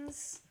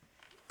corrections.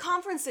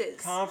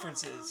 Conferences.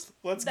 Conferences.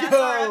 Let's That's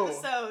go. our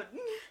episode.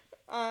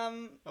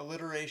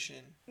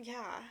 Alliteration.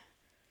 Yeah.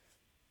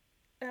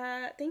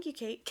 Thank you,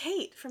 Kate.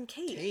 Kate from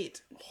Kate.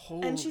 Kate.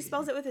 Holy. And she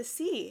spells it with a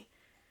C.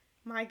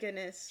 My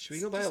goodness. Should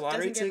we go buy a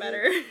lottery ticket? Doesn't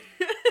get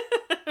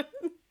better.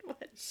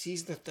 What?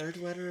 C's the third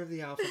letter of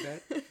the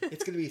alphabet.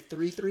 It's going to be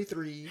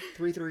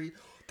 33333.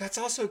 That's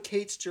also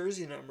Kate's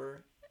jersey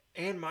number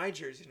and my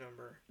jersey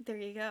number. There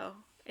you go.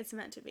 It's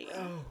meant to be.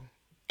 Oh.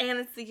 And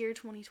it's the year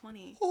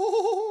 2020.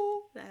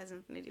 Oh. That has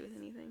nothing to do with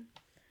anything.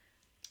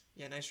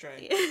 Yeah, nice try.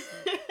 Did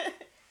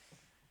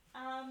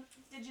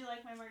you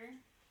like my murder?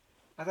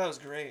 I thought it was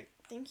great.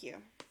 Thank you.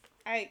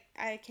 I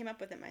came up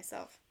with it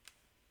myself.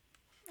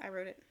 I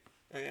wrote it.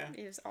 Oh, yeah?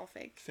 It was all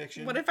fake.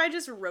 Fiction? What if I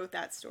just wrote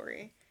that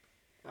story?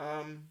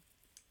 I'd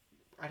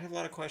have a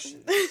lot of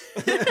questions.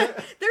 There's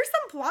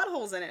some plot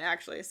holes in it,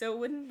 actually, so it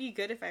wouldn't be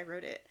good if I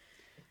wrote it.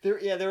 There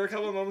were a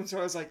couple of moments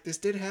where I was like, this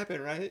did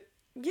happen, right?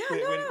 Yeah,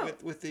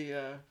 With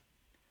the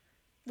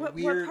what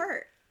weird... What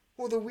part?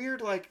 Well, the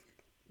weird, like,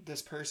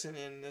 this person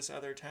in this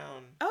other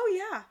town. Oh,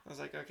 yeah. I was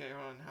like, okay,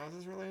 hold on. How is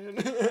this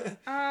related?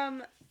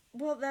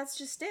 Well, that's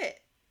just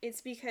it.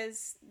 It's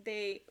because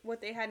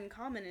what they had in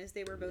common is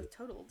they were both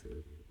totaled.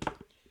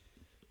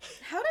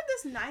 How did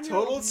this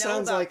 9-year-old know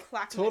about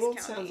Clackamas Totaled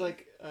County? sounds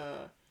like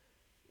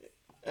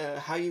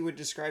how you would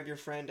describe your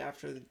friend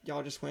after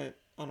y'all just went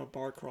on a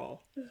bar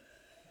crawl.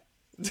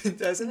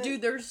 Doesn't it?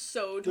 Dude, they're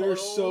so totaled. They're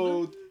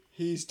so...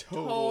 He's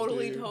totaled,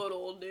 Totally dude.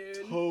 totaled,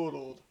 dude.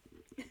 Totaled.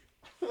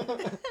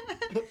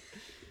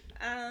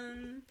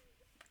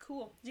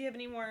 Cool. Do you have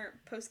any more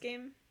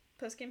post-game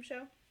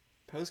show?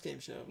 Post-game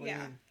show? What do you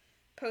mean?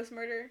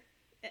 Post-murder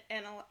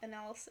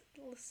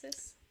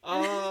analysis?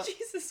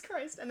 Jesus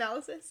Christ,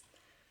 analysis.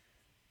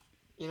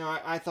 You know,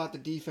 I thought the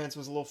defense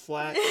was a little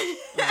flat.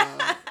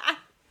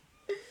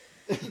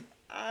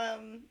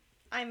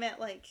 I meant,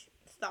 like,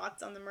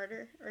 thoughts on the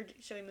murder, or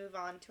should we move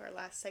on to our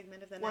last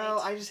segment of the night? Well,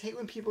 I just hate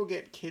when people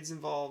get kids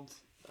involved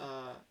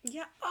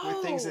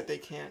with things that they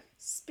can't.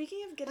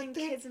 Speaking of getting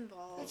kids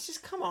involved. It's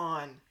just, come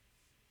on.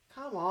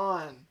 Come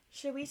on.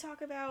 Should we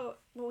talk about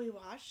what we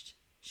watched?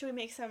 Should we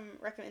make some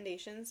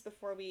recommendations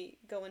before we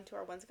go into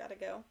our One's Gotta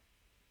Go?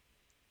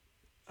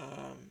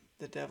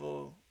 The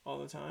Devil All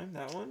the Time?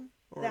 That one?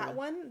 That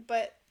one,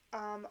 but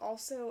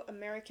also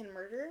American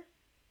Murder.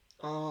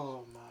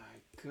 Oh my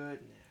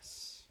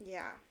goodness.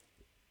 Yeah.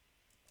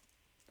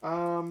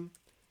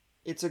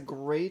 It's a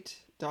great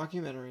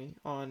documentary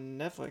on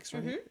Netflix,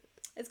 right? Mm-hmm.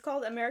 It's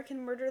called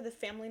American Murder: The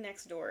Family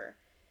Next Door,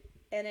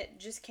 and it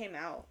just came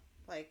out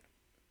like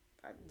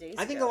days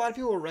ago. I think a lot of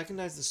people will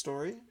recognize the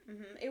story.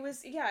 Mm-hmm. It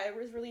was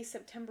released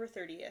September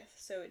 30th,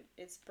 so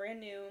it's brand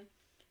new.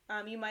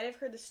 You might have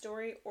heard the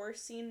story or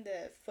seen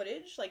the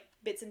footage, like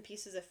bits and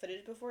pieces of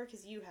footage before,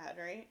 because you had,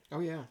 right?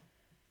 Oh yeah.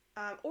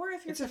 Or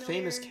if you're a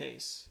famous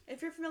case.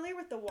 If you're familiar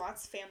with the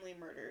Watts family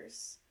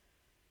murders,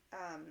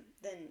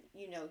 then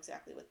you know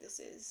exactly what this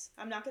is.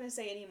 I'm not going to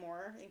say any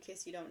more in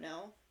case you don't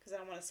know, because I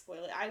don't want to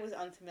spoil it. I was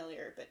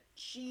unfamiliar, but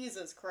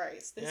Jesus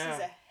Christ, this is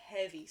a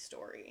heavy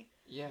story.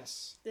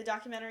 Yes. The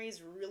documentary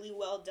is really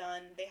well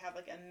done. They have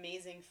like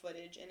amazing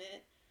footage in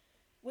it,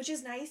 which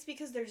is nice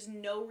because there's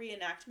no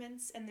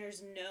reenactments and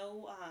there's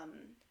no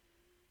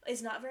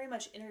it's not very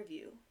much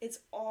interview. It's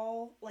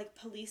all like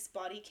police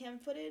body cam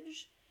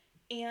footage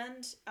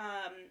and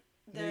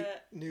the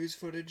news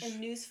footage.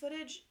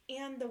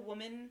 And the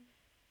woman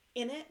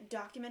in it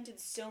documented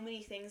so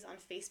many things on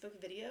Facebook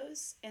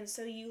videos, and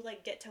so you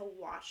like get to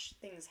watch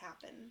things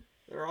happen.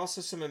 There are also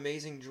some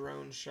amazing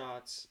drone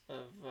shots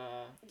of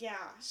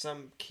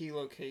some key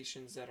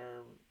locations that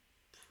are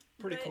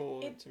pretty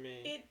cool to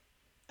me. It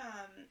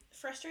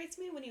frustrates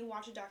me when you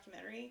watch a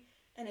documentary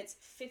and it's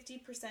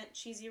 50%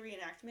 cheesy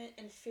reenactment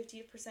and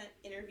 50%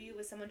 interview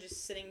with someone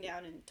just sitting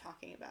down and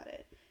talking about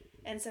it.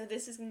 And so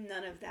this is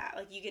none of that.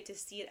 Like, you get to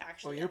see it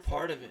actually. Oh, you're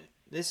part of it.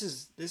 This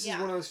is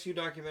one of those few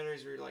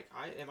documentaries where you're like,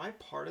 am I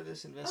part of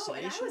this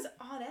investigation? Oh, and I was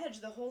on edge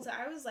the whole time.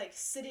 I was like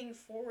sitting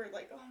forward,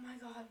 like, oh my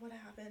god, what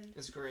happened?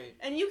 It's great.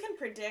 And you can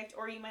predict,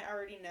 or you might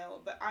already know,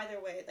 but either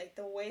way, like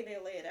the way they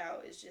lay it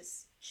out is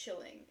just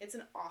chilling. It's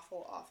an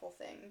awful, awful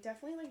thing.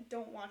 Definitely, like,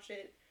 don't watch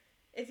it.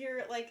 If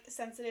you're like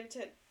sensitive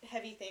to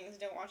heavy things,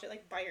 don't watch it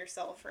like by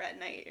yourself or at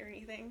night or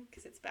anything,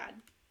 because it's bad.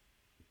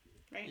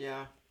 Right?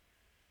 Yeah.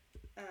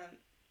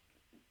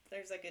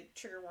 There's like a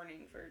trigger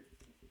warning for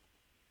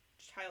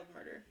child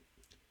murder.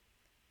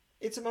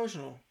 It's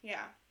emotional.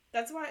 Yeah.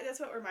 That's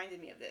what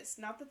reminded me of this.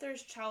 Not that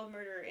there's child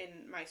murder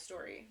in my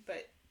story,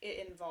 but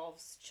it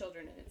involves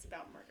children and it's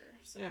about murder.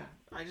 So. Yeah.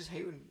 I just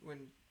hate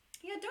when...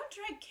 Yeah, don't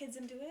drag kids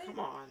into it. Come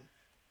on.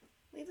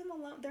 Leave them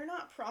alone. They're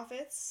not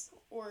prophets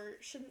or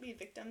shouldn't be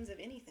victims of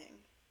anything.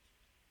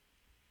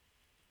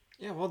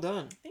 Yeah, well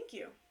done. Thank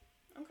you.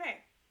 Okay.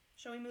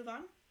 Shall we move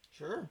on?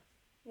 Sure.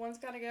 One's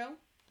gotta go.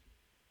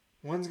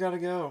 One's gotta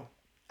go.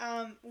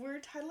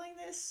 We're titling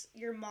this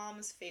Your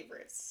Mom's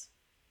Favorites.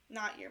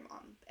 Not your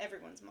mom.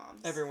 Everyone's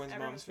mom's. Everyone's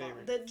mom's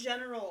favorite. The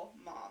general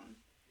mom.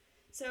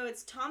 So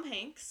it's Tom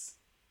Hanks,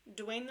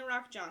 Dwayne "The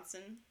Rock"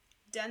 Johnson,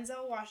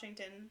 Denzel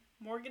Washington,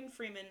 Morgan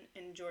Freeman,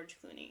 and George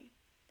Clooney.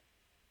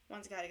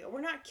 One's gotta go.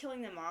 We're not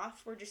killing them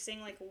off. We're just saying,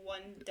 like,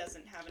 one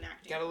doesn't have an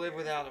acting Gotta live career.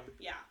 without him.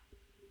 Yeah.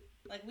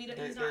 Like,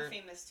 he's not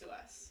famous to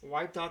us.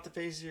 Wiped off the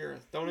face of the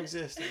earth. Don't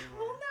exist anymore.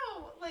 Well,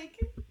 no. Like,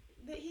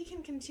 that he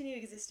can continue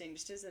existing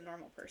just as a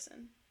normal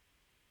person.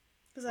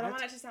 Because I don't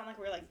want it to sound like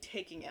we're, like,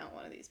 taking out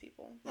one of these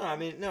people. No, I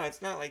mean, no,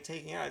 it's not like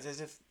taking out. It's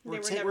as if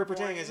we're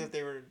pretending as if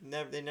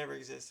they never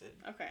existed.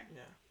 Okay.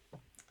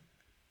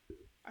 Yeah.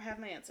 I have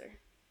my answer.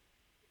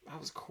 That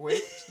was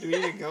quick. Do we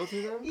need to go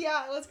through them?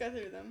 Yeah, let's go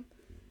through them.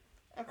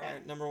 Okay. All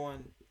right, number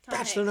one. Tom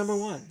Bachelor Hanks. number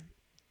one.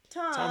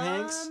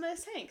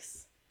 Thomas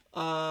Hanks.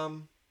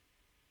 Hanks.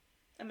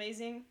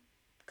 Amazing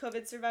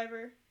COVID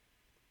survivor.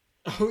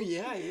 Oh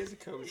yeah, he is a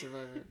COVID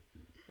survivor.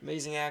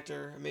 Amazing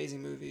actor,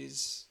 amazing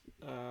movies.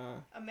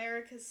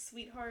 America's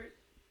sweetheart.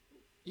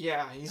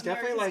 Yeah, he's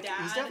America's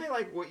definitely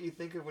like what you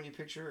think of when you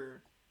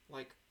picture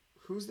like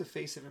who's the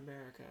face of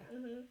America.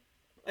 Mm-hmm.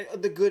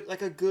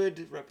 Like a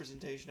good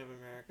representation of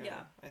America.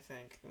 Yeah, I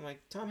think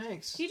like Tom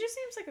Hanks. He just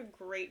seems like a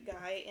great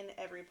guy in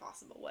every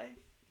possible way.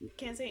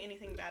 Can't say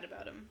anything bad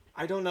about him.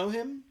 I don't know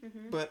him,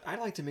 but I'd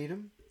like to meet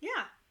him.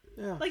 Yeah.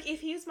 Yeah. Like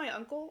if he was my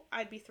uncle,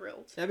 I'd be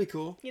thrilled. That'd be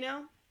cool. You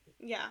know?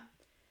 Yeah.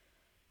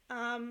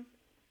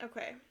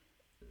 Okay.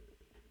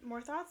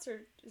 More thoughts,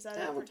 or is that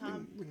it for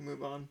Tom? We can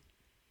move on.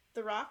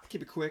 The Rock?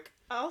 Keep it quick.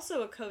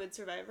 Also a COVID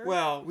survivor.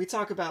 Well, we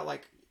talk about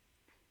like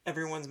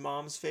everyone's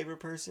mom's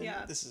favorite person.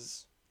 Yeah. This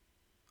is.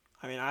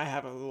 I mean, I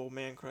have a little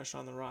man crush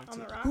on The Rock. On too.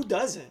 The Rock? Who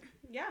doesn't?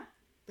 Yeah.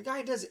 The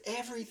guy does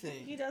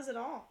everything. He does it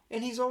all.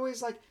 And he's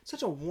always like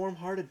such a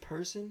warm-hearted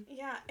person.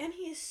 Yeah, and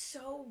he is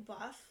so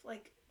buff.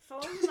 Like,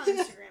 follow him on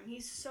Instagram.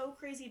 He's so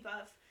crazy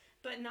buff,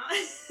 but not.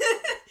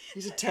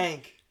 He's a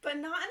tank. But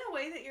not in a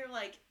way that you're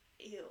like,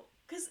 ew.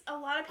 Because a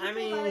lot of people. I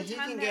mean, by the he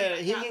time can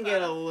they're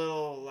get a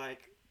little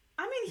like.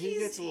 I mean, he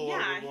gets a little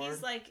overboard.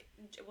 He's like,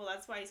 well,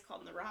 that's why he's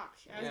called The Rock.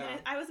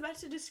 I was about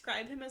to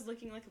describe him as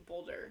looking like a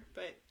boulder,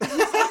 but he's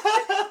like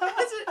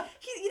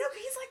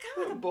kind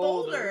of like a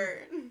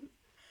boulder.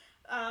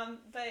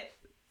 But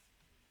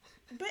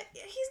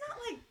he's not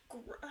like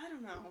I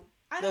don't know.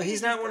 No,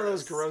 he's not one of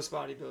those gross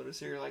bodybuilders.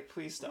 So you're like,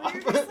 please stop.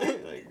 Like,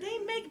 they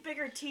make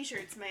bigger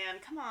T-shirts, man.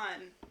 Come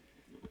on.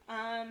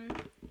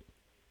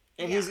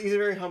 And he's a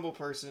very humble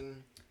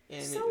person.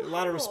 And so a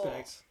lot of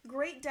respect.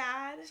 Great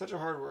dad. Such a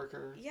hard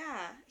worker.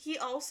 Yeah. He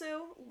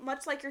also,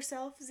 much like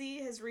yourself, Z,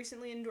 has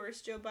recently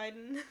endorsed Joe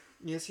Biden.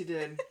 Yes, he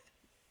did.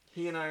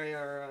 He and I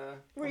are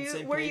were on the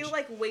same Were page. you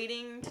like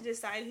waiting to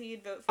decide who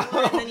you'd vote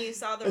for, and then you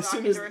saw The Rock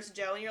endorse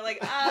Joe, and you're like,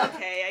 oh,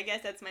 okay, I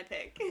guess that's my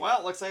pick. Well,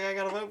 it looks like I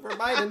gotta vote for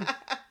Biden.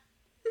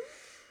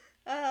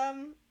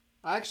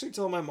 I actually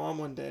told my mom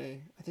one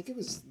day, I think it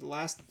was the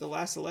last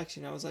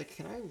election, I was like,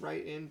 can I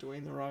write in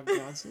Dwayne The Rock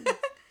Johnson?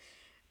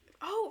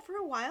 Oh, for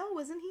a while,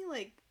 wasn't he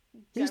like?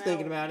 He was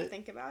thinking about it.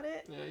 Think about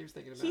it. Yeah, he was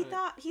thinking about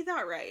it. He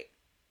thought right.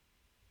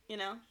 You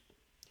know.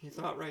 He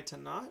thought right to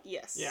not.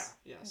 Yes. Yeah.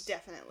 Yes.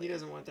 Definitely. He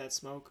doesn't want that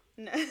smoke.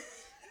 No.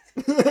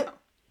 No.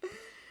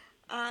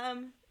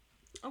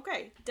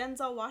 Okay,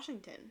 Denzel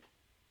Washington.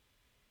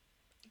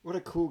 What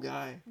a cool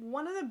guy.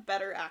 One of the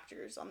better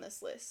actors on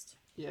this list.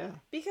 Yeah.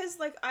 Because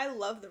like I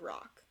love The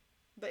Rock,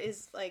 but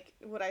is like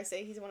would I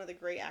say he's one of the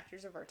great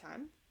actors of our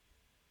time?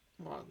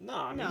 Well, no,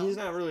 I mean, he's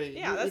not really...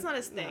 Yeah, that's not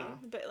his thing. No.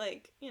 But,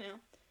 like, you know,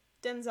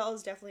 Denzel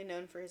is definitely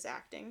known for his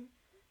acting.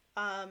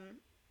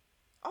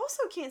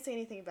 Also can't say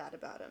anything bad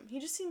about him.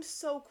 He just seems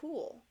so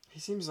cool. He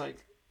seems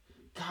like...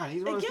 God,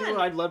 he's one of those people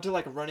I'd love to,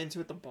 like, run into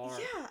at the bar.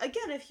 Yeah,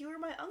 again, if you were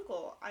my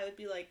uncle, I would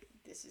be like,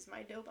 this is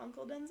my dope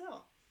Uncle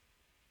Denzel.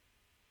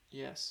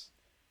 Yes.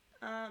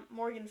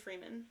 Morgan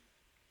Freeman.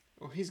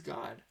 Oh, he's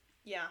God.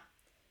 Yeah.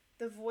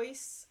 The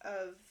voice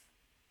of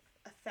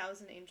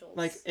 1,000 Angels.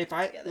 Like, if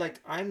I, together. Like,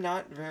 I'm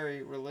not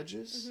very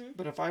religious,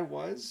 but if I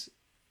was,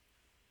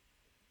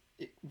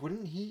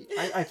 wouldn't he,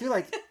 I feel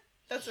like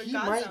that's what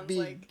God sounds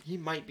like. He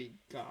might be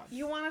God.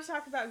 You want to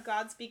talk about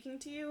God speaking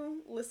to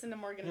you? Listen to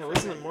Morgan Freeman. Yeah,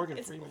 listen to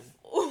Morgan Freeman.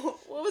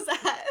 What was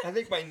that? I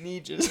think my knee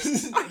just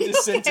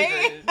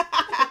disintegrated.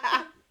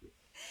 Okay?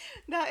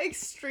 That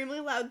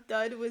extremely loud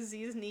thud was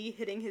Z's knee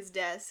hitting his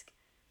desk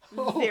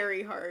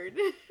very hard.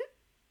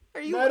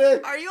 Are you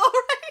Medic! Are you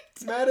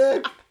alright?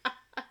 Medic!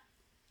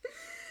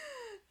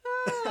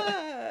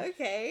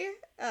 Okay.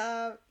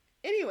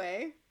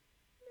 Anyway,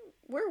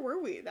 where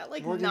were we? That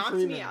like Morgan knocked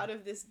Freeman. me out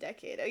of this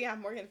decade. Oh yeah,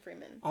 Morgan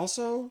Freeman.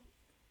 Also,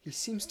 he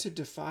seems to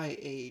defy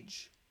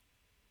age.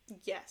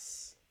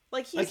 Yes.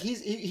 Like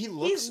he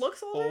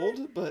looks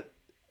old,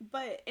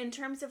 but in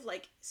terms of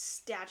like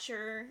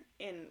stature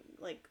and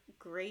like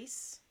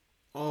grace.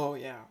 Oh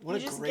yeah, what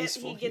a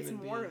graceful he gets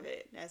human more being. of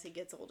it as he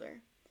gets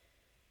older.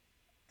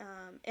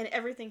 And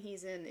everything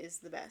he's in is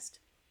the best.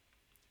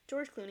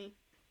 George Clooney.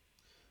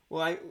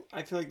 Well,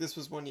 I feel like this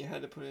was one you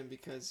had to put in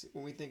because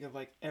when we think of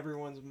like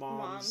everyone's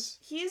moms,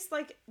 he's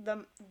like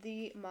the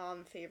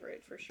mom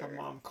favorite for sure. The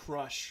mom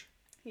crush.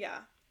 Yeah.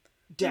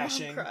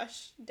 Dashing. Mom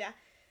crush.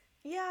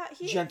 Yeah,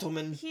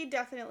 gentleman. He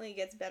definitely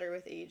gets better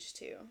with age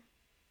too.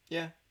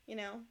 Yeah. You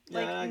know,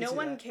 like no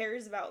one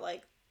cares about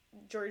like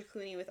George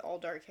Clooney with all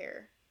dark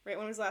hair. Right?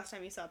 When was the last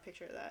time you saw a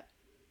picture of that?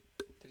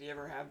 Did he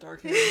ever have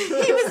dark hair?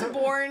 He was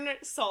born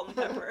salt and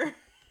pepper.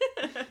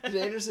 Did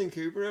Anderson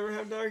Cooper ever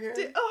have dark hair?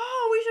 We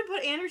should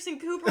put Anderson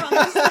Cooper on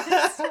this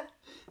list.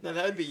 No,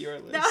 that would be your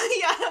list. No,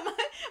 yeah,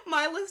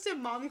 my list of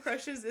mom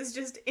crushes is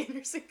just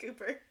Anderson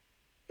Cooper.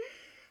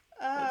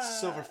 That's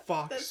Silver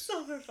Fox. That's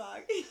Silver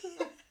Fox.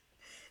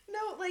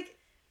 No, like,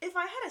 if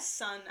I had a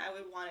son, I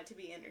would want it to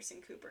be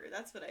Anderson Cooper.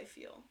 That's what I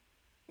feel.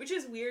 Which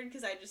is weird,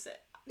 because I just said...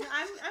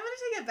 I'm going to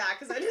take it back,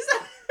 because I just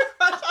had a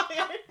crush on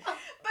him.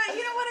 But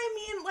you know what I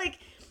mean?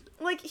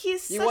 Like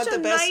he's such a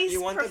nice,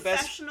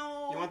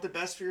 professional... You want the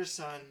best for your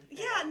son.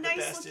 Yeah,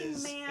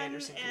 nice-looking man.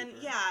 And,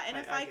 and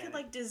if I could,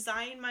 like,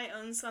 design my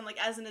own son, like,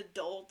 as an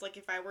adult, like,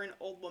 if I were an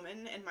old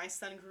woman and my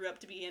son grew up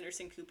to be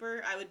Anderson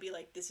Cooper, I would be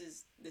like, this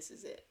is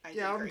it.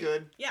 I'm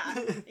good. Yeah,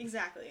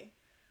 exactly.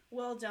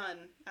 Well done,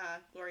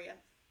 Gloria.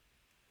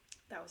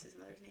 That was his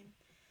mother's name.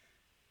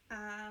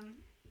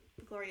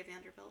 Gloria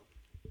Vanderbilt.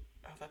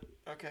 Oh,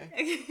 okay.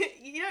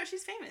 You know,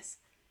 she's famous.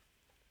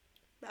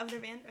 The other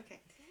band? Okay.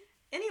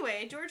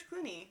 Anyway, George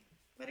Clooney.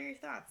 What are your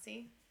thoughts,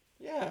 see?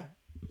 Yeah.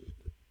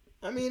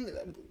 I mean,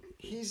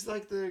 he's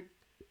like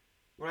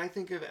when I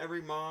think of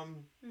every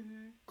mom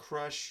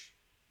crush,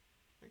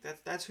 like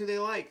that's who they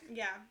like.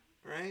 Yeah.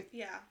 Right?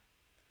 Yeah.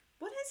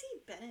 What has he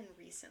been in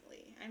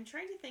recently? I'm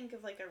trying to think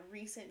of, like, a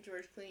recent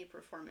George Clooney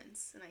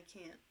performance, and I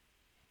can't.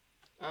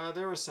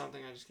 There was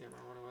something, I just can't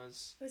remember what it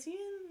was. Was he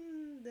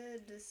in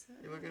the...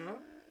 You looking it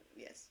up?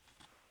 Yes.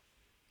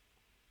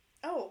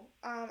 Oh,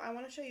 I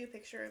want to show you a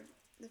picture of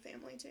the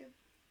family, too.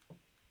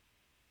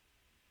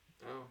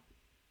 Oh.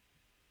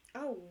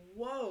 Oh,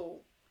 whoa.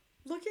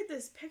 Look at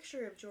this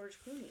picture of George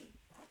Clooney.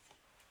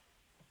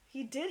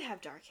 He did have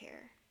dark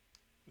hair.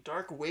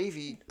 Dark,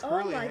 wavy,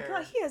 curly hair. Oh my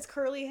god, he has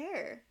curly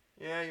hair.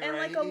 Yeah, you're and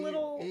right. And like a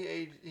little...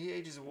 He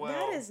ages well.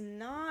 That is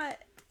not...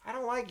 I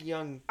don't like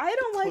young I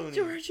don't Clooney.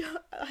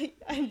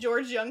 like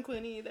George Young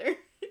Clooney either.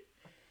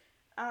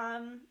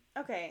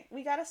 Okay,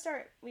 we gotta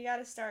start,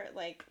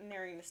 like,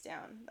 narrowing this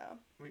down, though.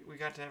 We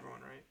got to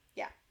everyone, right?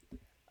 Yeah.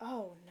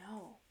 Oh,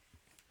 no.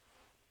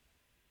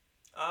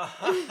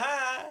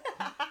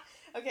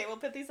 Okay, we'll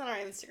put these on our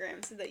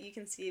Instagram so that you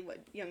can see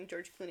what young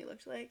George Clooney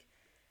looks like.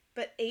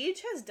 But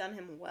age has done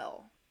him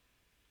well.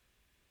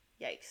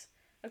 Yikes.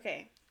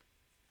 Okay.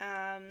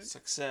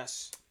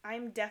 Success.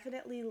 I'm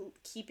definitely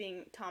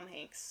keeping Tom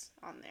Hanks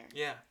on there.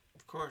 Yeah,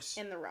 of course.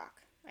 And The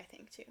Rock, I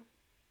think, too.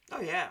 Oh,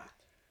 yeah.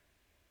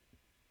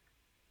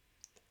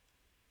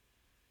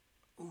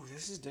 Ooh,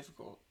 this is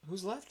difficult.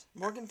 Who's left?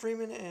 Morgan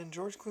Freeman and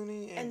George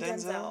Clooney and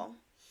Denzel.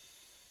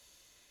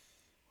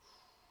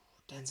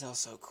 Denzel's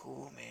so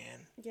cool,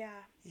 man.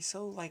 Yeah. He's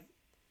so, like,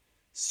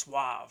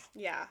 suave.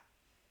 Yeah.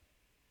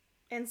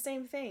 And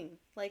same thing.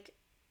 Like,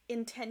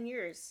 in 10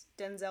 years,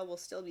 Denzel will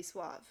still be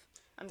suave.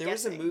 There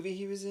was a movie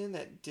he was in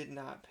that did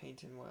not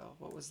paint him well.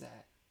 What was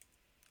that?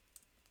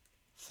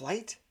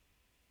 Flight?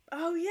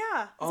 Oh,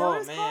 yeah. Is that oh, what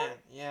it's man. called?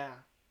 Yeah.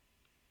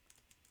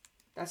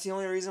 That's the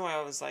only reason why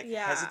I was, like,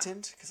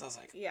 hesitant. Because I was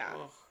like,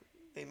 ugh.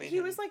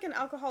 He was, like, an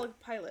alcoholic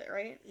pilot,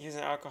 right? He was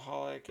an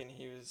alcoholic, and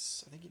he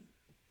was... I think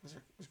was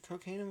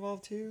cocaine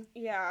involved, too?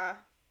 Yeah.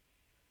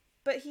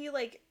 But he,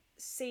 like,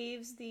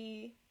 saves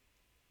the...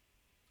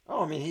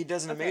 Oh, I mean, he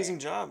does an amazing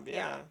job,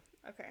 yeah.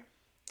 Okay.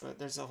 But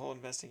there's a whole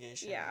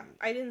investigation. Yeah.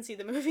 I didn't see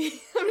the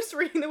movie. I'm just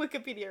reading the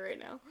Wikipedia right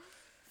now.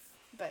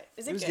 But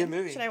is it good? It was a good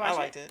movie. Should I watch it? I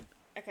liked it.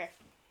 Okay.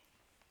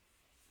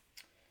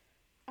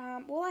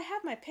 Well, I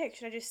have my pick.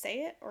 Should I just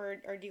say it, or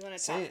do you want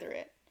to talk through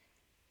it?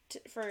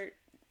 For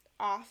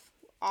off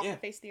the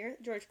face of the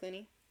earth, George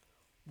Clooney.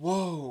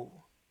 Whoa.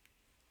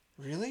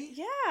 Really?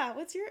 Yeah.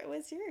 What's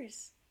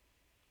yours?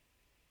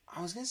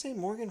 I was gonna say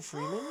Morgan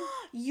Freeman.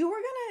 You were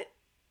gonna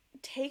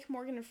take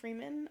Morgan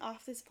Freeman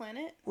off this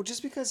planet? Well,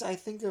 just because I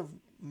think of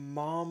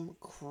mom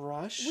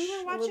crush. We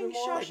were watching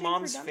more, like Shawshank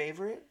mom's Redemption.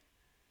 favorite,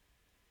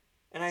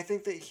 and I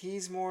think that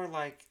he's more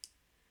like.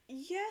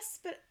 Yes,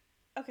 but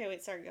okay.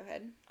 Wait. Sorry. Go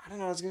ahead. I don't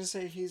know. I was gonna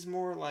say he's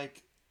more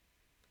like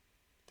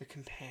the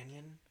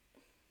companion,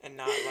 and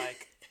not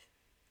like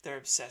they're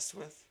obsessed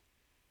with.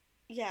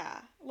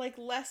 Yeah, like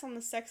less on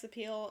the sex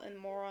appeal and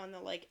more on the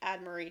like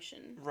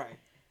admiration. Right.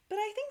 But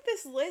I think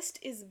this list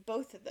is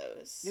both of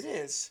those. It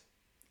is.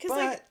 But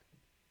like,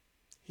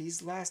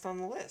 he's last on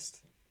the list.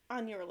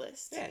 On your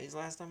list. Yeah, he's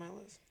last on my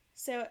list.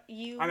 So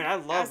you, I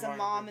love as a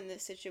mom in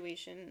this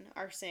situation,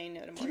 are saying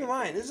no to Morgan. Keep in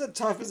mind, this is a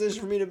tough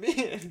position for me to be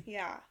in.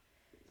 Yeah.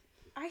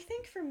 I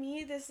think for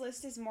me, this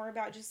list is more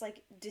about just,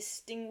 like,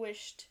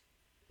 distinguished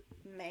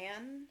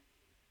man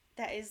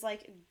that is,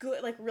 like,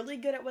 good, like, really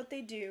good at what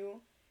they do.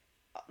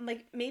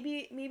 Like,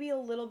 maybe a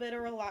little bit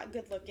or a lot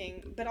good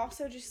looking, but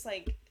also just,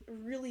 like,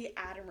 really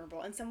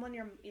admirable. And someone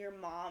your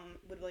mom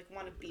would, like,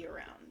 want to be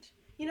around.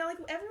 You know, like,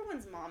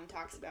 everyone's mom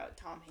talks about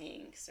Tom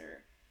Hanks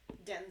or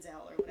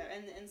Denzel or whatever.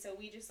 And so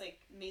we just, like,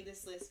 made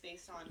this list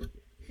based on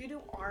who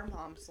do our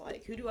moms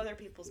like? Who do other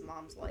people's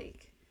moms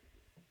like?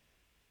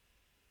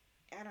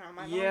 I don't know.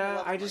 My mom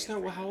loves I just know.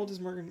 Freeman. How old is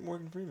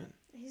Morgan Freeman?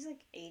 He's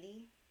like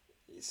 80.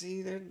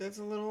 See, that's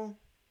a little...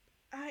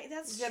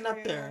 That's getting true.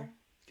 up there.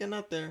 Getting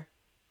up there.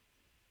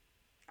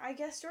 I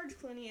guess George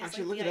Clooney is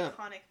Actually, like look the it up.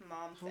 iconic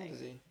mom How thing. old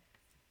is he?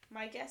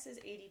 My guess is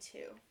 82.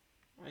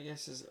 My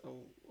guess is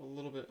a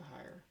little bit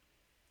higher.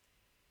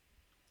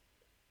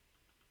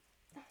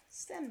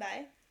 Stand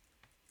by.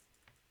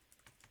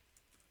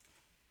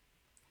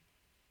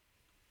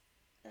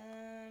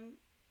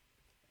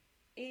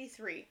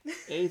 83.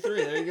 83,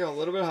 there you go, a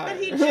little bit higher.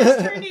 But he just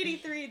turned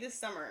 83 this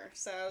summer,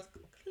 so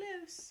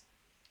close.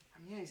 I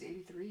mean, yeah, he's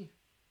 83.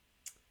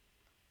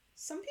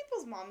 Some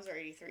people's moms are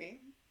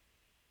 83.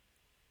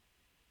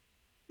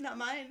 Not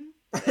mine.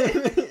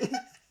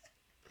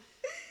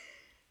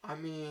 I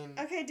mean,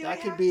 okay, do that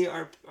we could have be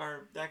to...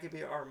 that could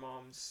be our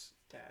mom's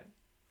dad.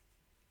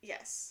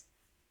 Yes.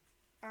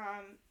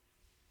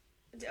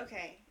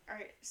 Okay. All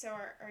right. So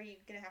are you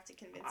gonna have to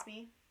convince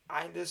me?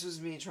 This was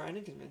me trying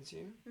to convince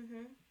you.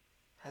 Mm-hmm.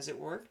 Has it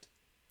worked?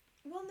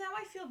 Well, now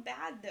I feel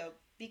bad though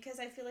because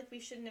I feel like we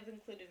shouldn't have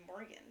included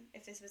Morgan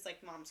if this was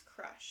like mom's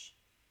crush.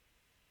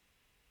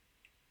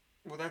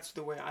 Well, that's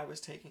the way I was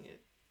taking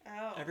it.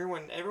 Oh.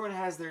 Everyone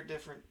has their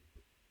different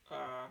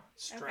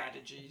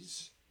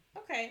strategies.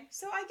 Okay.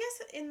 So I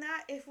guess in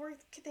that, if we're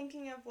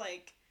thinking of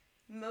like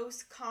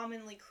most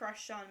commonly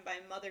crushed on by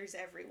mothers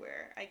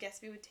everywhere, I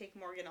guess we would take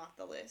Morgan off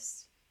the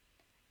list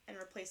and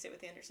replace it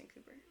with Anderson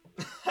Cooper.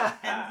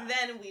 And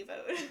then we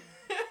vote.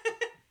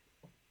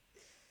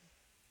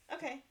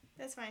 Okay,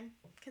 that's fine.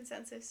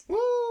 Consensus.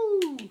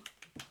 Woo!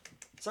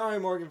 Sorry,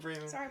 Morgan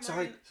Freeman. Sorry, Morgan.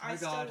 Sorry, I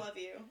still God. love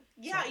you.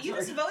 Yeah, Sorry, you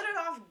sorry. just voted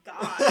off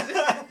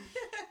God.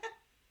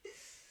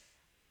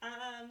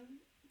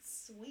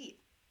 Sweet.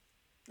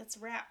 Let's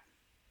wrap.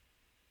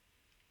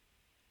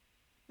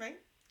 Right?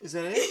 Is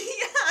that it?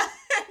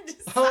 Yeah.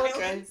 Just Oh, okay.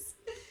 silence.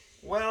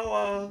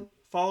 Well,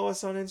 follow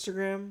us on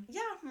Instagram.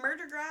 Yeah,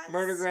 Murder Grads.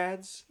 Murder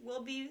Grads.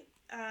 We'll be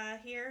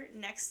here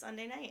next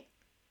Sunday night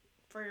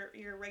for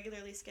your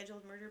regularly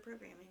scheduled murder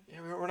programming.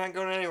 Yeah, we're not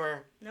going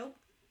anywhere. Nope.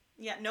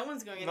 Yeah, no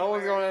one's going anywhere. No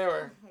one's going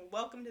anywhere.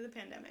 Welcome to the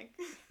pandemic.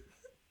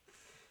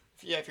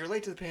 Yeah, if you're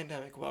late to the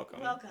pandemic,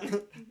 welcome.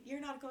 Welcome. You're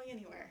not going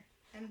anywhere.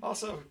 And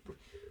Also,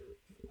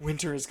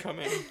 winter is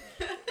coming.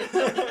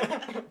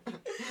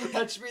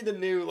 That should be the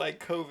new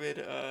COVID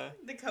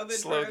the COVID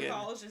slogan.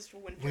 protocol is just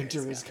winter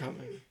Winter is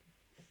coming.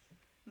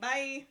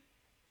 Bye.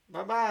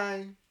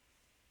 Bye-bye.